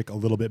magic a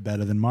little bit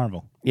better than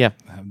Marvel. Yeah.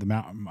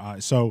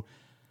 So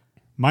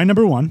my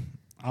number one,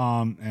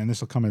 and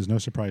this will come as no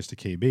surprise to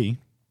KB.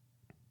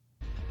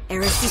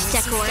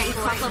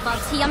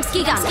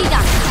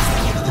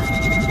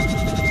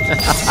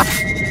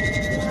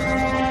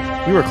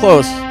 You were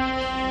close.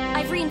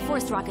 I've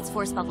reinforced Rocket's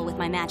force bubble with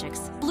my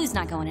magics. Blue's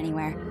not going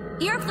anywhere.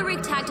 Europe the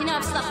rig tagged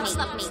enough,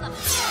 slup me.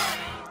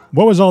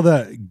 What was all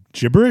that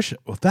gibberish?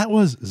 Well, that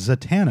was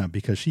Zatanna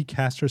because she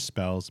cast her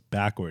spells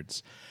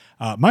backwards.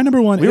 My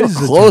number one we is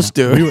were close,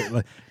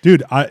 Zatanna.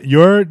 Dude,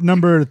 your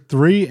number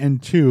 3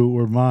 and 2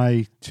 were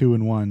my 2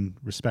 and 1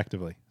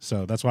 respectively.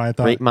 So that's why I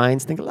thought. Great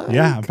minds think alike.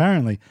 Yeah,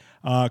 apparently.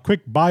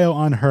 Quick bio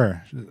on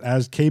her.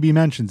 As KB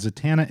mentioned,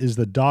 Zatanna is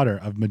the daughter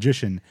of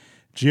magician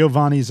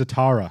Giovanni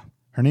Zatara.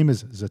 Her name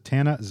is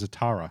Zatanna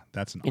Zatara.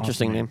 That's an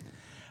interesting awesome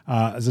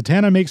name.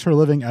 Zatanna makes her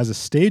living as a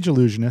stage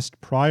illusionist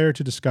prior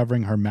to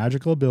discovering her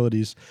magical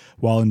abilities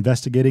while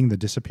investigating the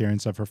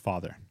disappearance of her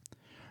father.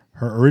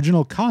 Her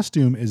original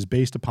costume is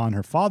based upon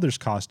her father's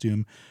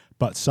costume,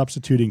 but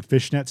substituting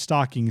fishnet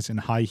stockings and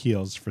high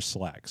heels for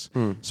slacks.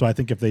 So I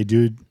think if they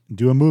do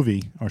a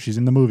movie, or she's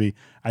in the movie,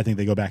 I think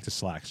they go back to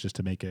slacks just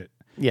to make it.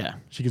 Yeah.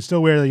 She can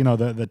still wear,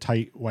 the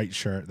tight white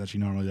shirt that she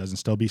normally does and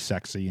still be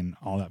sexy and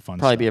all that fun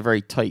Probably stuff. be a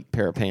very tight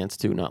pair of pants,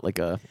 too, not like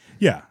a...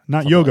 Yeah,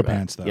 not yoga like that.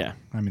 pants, though. Yeah.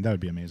 I mean, that would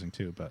be amazing,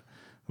 too. But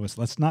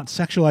let's not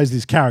sexualize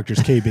these characters,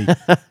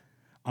 KB.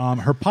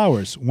 Her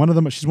powers. She's one of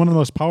the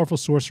most powerful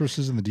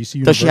sorceresses in the DC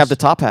universe. Does she have the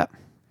top hat?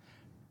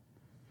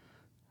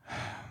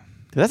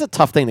 That's a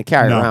tough thing to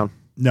carry around.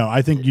 No,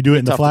 I think you do it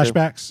in the Tough to do.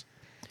 flashbacks.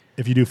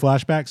 If you do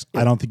flashbacks,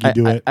 I don't think you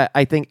do it.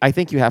 I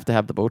think you have to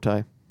have the bow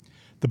tie.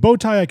 The bow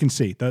tie I can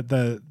see. Make and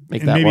that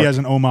maybe work. as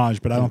an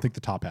homage, but I don't think the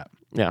top hat.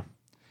 Yeah.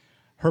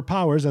 Her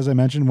powers, as I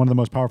mentioned, one of the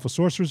most powerful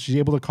sorcerers. She's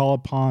able to call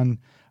upon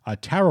a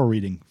tarot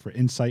reading for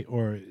insight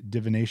or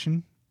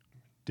divination.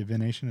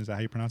 Divination, is that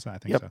how you pronounce that? I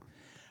think so.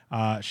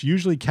 She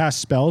usually casts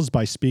spells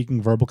by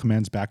speaking verbal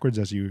commands backwards,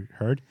 as you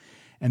heard.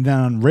 And then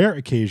on rare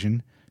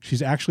occasion,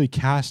 she's actually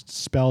cast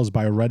spells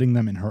by writing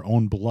them in her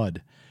own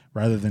blood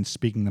rather than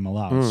speaking them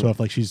aloud. So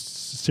if she's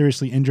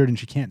seriously injured and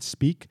she can't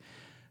speak,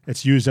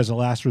 it's used as a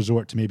last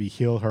resort to maybe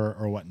heal her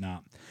or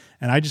whatnot.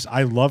 And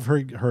I love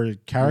her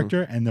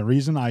character, and the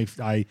reason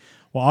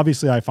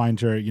obviously I find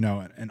her,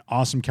 an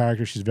awesome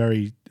character. She's a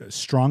very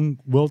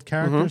strong-willed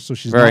character, so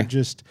she's not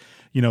just,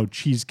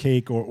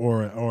 cheesecake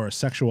or a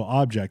sexual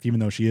object, even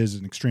though she is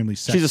an extremely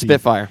sexy. She's a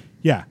Spitfire.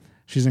 Yeah,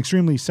 she's an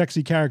extremely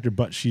sexy character,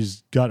 but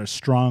she's got a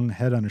strong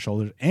head on her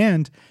shoulders,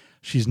 and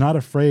she's not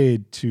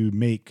afraid to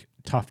make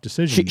tough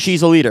decisions.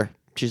 She's a leader.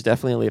 She's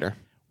definitely a leader.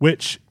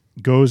 Which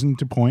goes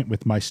into point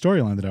with my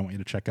storyline that I want you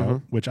to check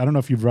out, which I don't know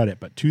if you've read it,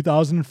 but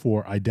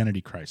 2004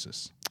 Identity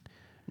Crisis.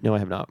 No, I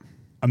have not.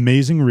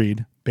 Amazing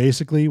read.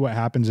 Basically, what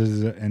happens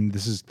is, and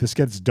this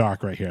gets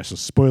dark right here, so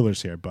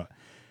spoilers here, but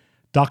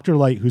Dr.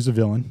 Light, who's a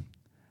villain,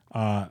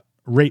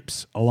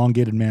 rapes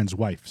Elongated Man's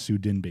wife, Sue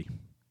Dinby.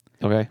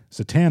 Okay.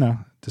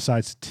 Zatanna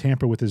decides to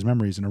tamper with his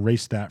memories and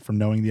erase that from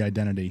knowing the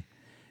identity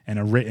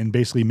and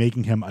basically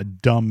making him a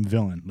dumb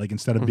villain. Like,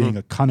 instead of being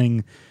a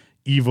cunning,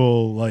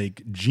 evil,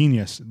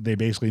 genius, they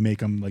basically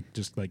make him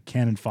just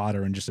cannon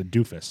fodder and just a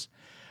doofus.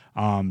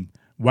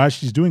 While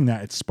she's doing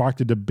that, it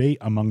sparked a debate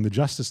among the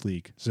Justice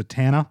League.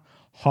 Zatanna,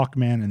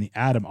 Hawkman, and the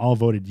Atom all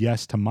voted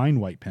yes to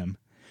mind wipe him,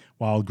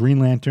 while Green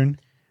Lantern,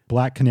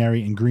 Black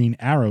Canary, and Green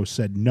Arrow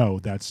said no,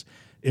 that's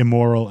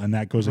immoral and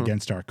that goes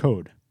against our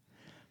code.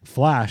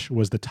 Flash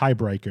was the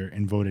tiebreaker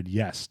and voted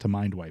yes to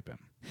mind wipe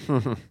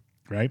him.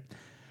 Right?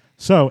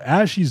 So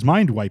as she's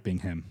mind wiping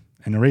him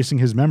and erasing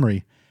his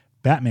memory,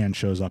 Batman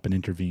shows up and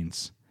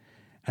intervenes.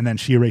 And then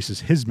she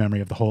erases his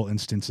memory of the whole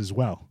instance as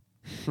well.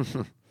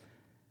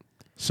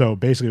 So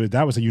basically,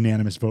 that was a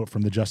unanimous vote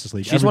from the Justice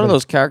League. She's one of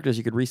those characters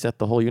you could reset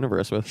the whole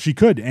universe with. She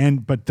could,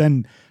 but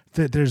then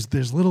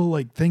there's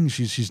little things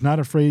she's not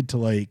afraid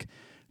to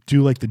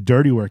do the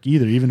dirty work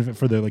either, even if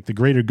for the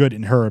greater good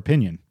in her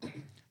opinion.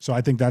 So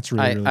I think that's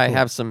really cool. I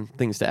have some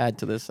things to add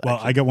to this. Well,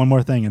 actually. I got one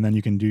more thing, and then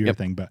you can do your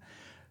thing. But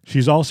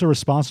she's also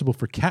responsible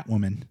for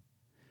Catwoman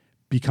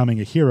becoming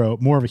a hero,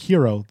 more of a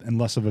hero and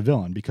less of a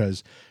villain,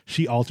 because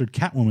she altered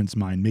Catwoman's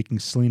mind, making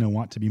Selena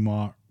want to be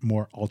more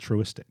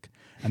altruistic.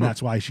 And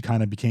that's why she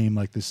kind of became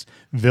this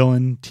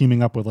villain,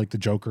 teaming up with the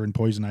Joker and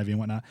Poison Ivy and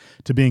whatnot,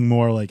 to being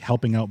more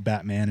helping out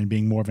Batman and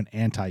being more of an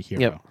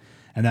anti-hero. Yep.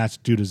 And that's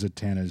due to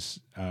Zatanna's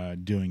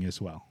doing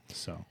as well.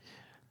 So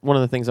one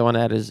of the things I want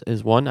to add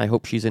is one, I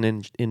hope she's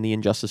in the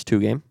Injustice 2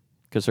 game,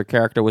 because her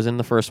character was in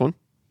the first one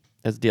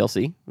as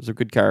DLC. It was a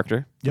good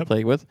character to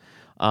play with.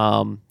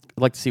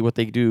 I'd like to see what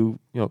they do,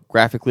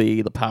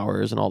 graphically, the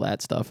powers and all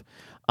that stuff.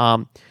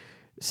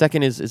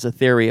 Second is a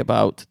theory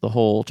about the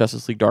whole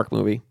Justice League Dark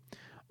movie,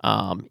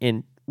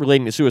 in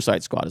relating to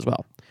Suicide Squad as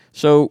well.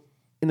 So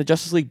in the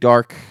Justice League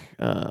Dark,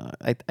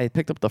 I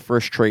picked up the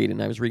first trade,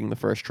 and I was reading the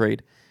first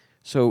trade.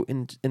 So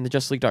in the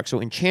Justice League Dark,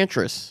 so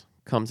Enchantress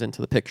comes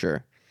into the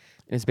picture,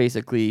 and is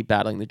basically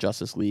battling the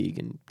Justice League,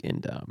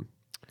 and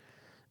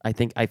I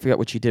forget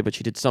what she did, but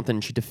she did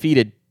something. She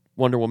defeated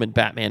Wonder Woman,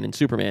 Batman, and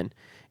Superman,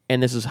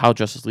 and this is how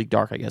Justice League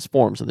Dark, I guess,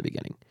 forms in the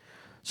beginning.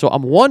 So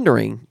I'm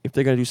wondering if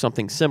they're going to do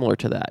something similar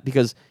to that,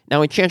 because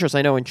now Enchantress,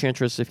 I know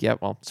Enchantress,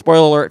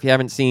 spoiler alert if you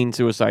haven't seen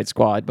Suicide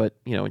Squad, but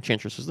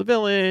Enchantress is the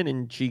villain,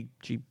 and she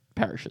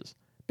perishes,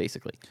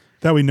 basically.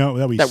 That we know,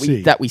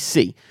 that we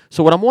see.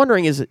 So what I'm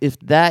wondering is if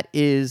that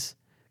is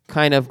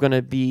kind of going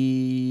to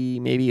be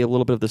maybe a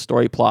little bit of the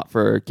story plot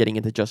for getting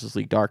into Justice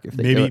League Dark. If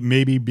they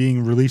maybe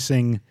being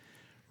releasing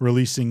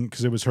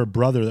because it was her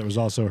brother that was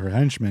also her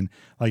henchman.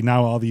 Like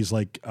now all these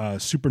like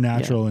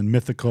supernatural and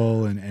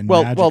mythical and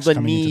magics the coming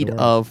into need the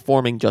world. of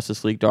forming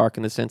Justice League Dark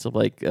in the sense of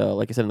like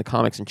I said in the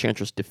comics,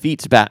 Enchantress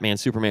defeats Batman,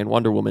 Superman,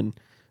 Wonder Woman.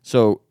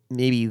 So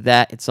maybe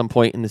that at some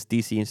point in this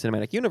DC and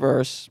cinematic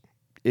universe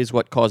is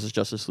what causes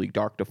Justice League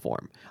Dark to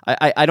form.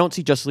 I don't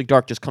see Justice League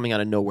Dark just coming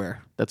out of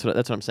nowhere. That's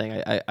what I'm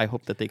saying. I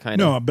hope that they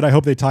kind of... No, but I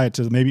hope they tie it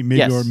to maybe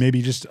Yes. or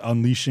maybe just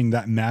unleashing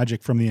that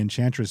magic from the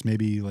Enchantress,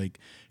 maybe like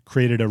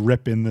created a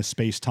rip in the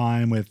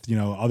space-time with,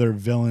 other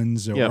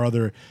villains or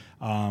other...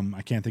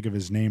 I can't think of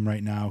his name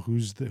right now.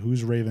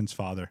 Who's Raven's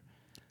father?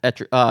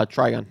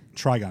 Trigon.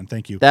 Trigon,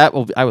 thank you.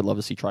 I would love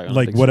to see Trigon.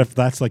 Like, what if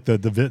that's like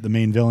the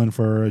main villain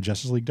for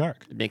Justice League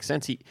Dark? It makes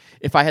sense.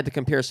 If I had to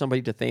compare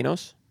somebody to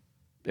Thanos,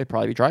 it'd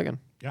probably be Trigon.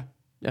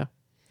 Yeah.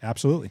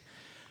 Absolutely.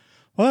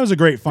 Well, that was a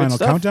great final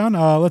stuff. countdown.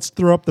 Let's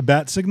throw up the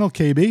bat signal,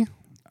 KB.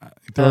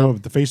 Throw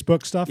up the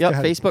Facebook stuff. Yep,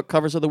 Facebook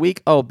covers of the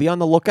week. Oh, be on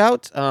the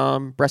lookout.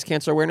 Breast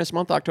Cancer Awareness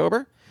Month,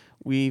 October.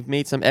 We've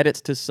made some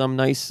edits to some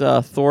nice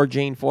Thor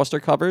Jane Foster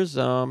covers.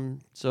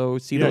 So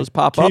see those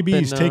pop up.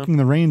 KB's taking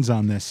the reins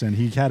on this, and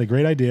he had a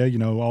great idea.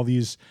 All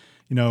these,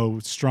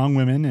 strong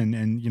women,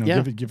 and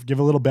give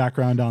a little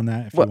background on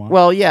that if you want.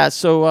 Well, yeah.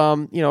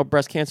 So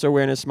Breast Cancer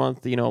Awareness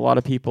Month. A lot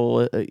of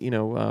people,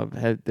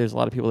 there's a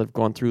lot of people that have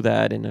gone through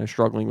that and are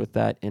struggling with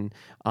that. And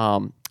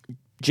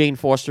Jane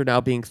Foster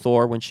now being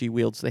Thor when she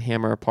wields the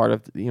hammer, part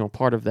of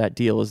that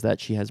deal is that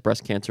she has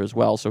breast cancer as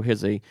well. So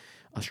here's a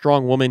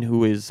strong woman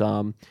who is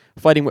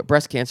fighting with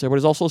breast cancer, but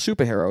is also a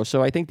superhero.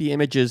 So I think the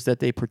images that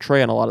they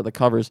portray on a lot of the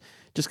covers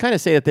just kind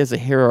of say that there's a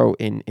hero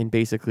in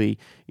basically,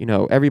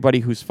 everybody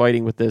who's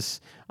fighting with this,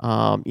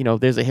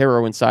 there's a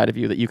hero inside of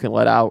you that you can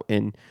let out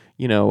and,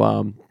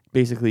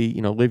 basically,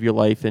 live your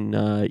life and,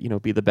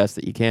 be the best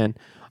that you can.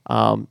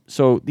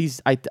 So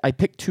I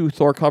picked 2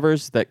 Thor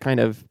covers that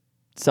kind of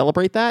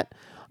celebrate that.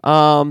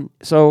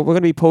 So we're going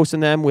to be posting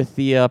them with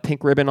the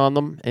pink ribbon on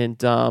them, and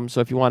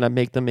so if you want to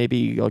make them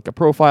maybe like a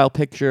profile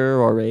picture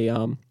or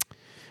a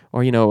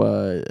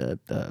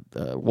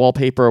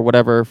wallpaper or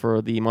whatever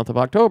for the month of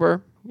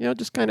October,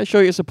 just kind of show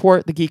your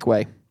support the geek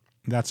way.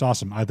 That's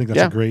awesome. I think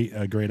that's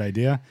a great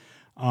idea.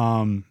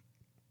 I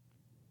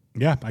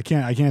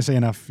can't say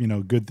enough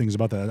good things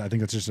about that. I think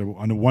that's just a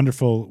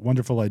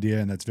wonderful idea,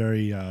 and that's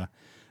very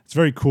it's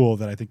very cool.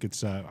 That I think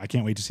it's I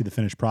can't wait to see the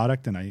finished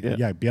product, and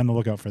be on the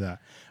lookout for that.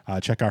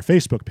 Check our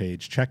Facebook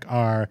page, check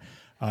our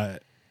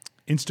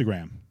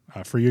Instagram,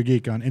 For Your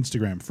Geek on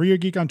Instagram, For Your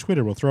Geek on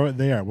Twitter. We'll throw it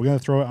there. We're going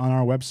to throw it on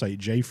our website,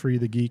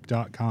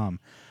 jfreethegeek.com.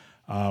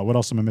 What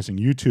else am I missing?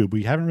 YouTube.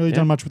 We haven't really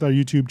done much with our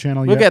YouTube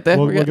channel yet. We'll get there.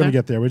 We're going to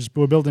get there.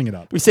 We're building it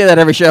up. We say that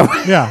every show.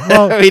 Yeah.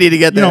 Well, we need to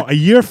get there. A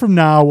year from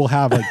now, we'll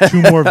have like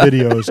 2 more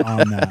videos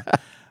on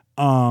that.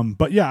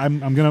 But yeah,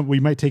 we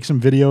might take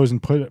some videos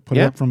and put it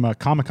up from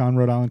Comic-Con,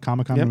 Rhode Island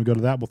Comic-Con. When we go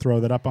to that, we'll throw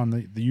that up on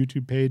the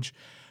YouTube page.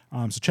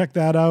 So check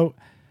that out.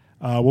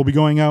 We'll be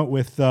going out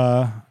with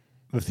the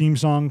theme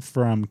song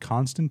from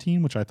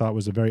Constantine, which I thought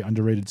was a very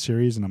underrated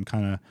series, and I'm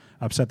kind of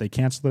upset they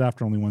canceled it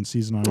after only 1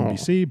 season on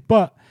NBC.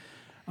 But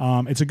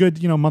it's a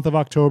good, month of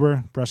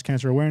October, Breast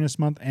Cancer Awareness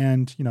Month,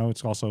 and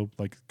it's also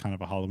like kind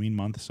of a Halloween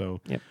month.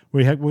 So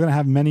we're gonna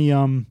have many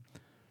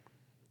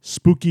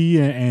spooky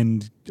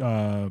and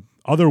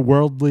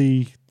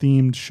otherworldly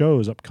themed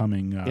shows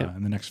upcoming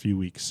in the next few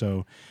weeks.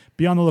 So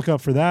be on the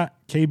lookout for that.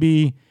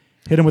 KB,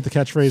 hit him with the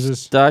catchphrases.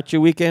 Start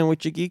your weekend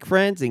with your geek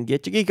friends and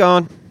get your geek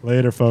on.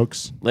 Later,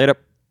 folks. Later.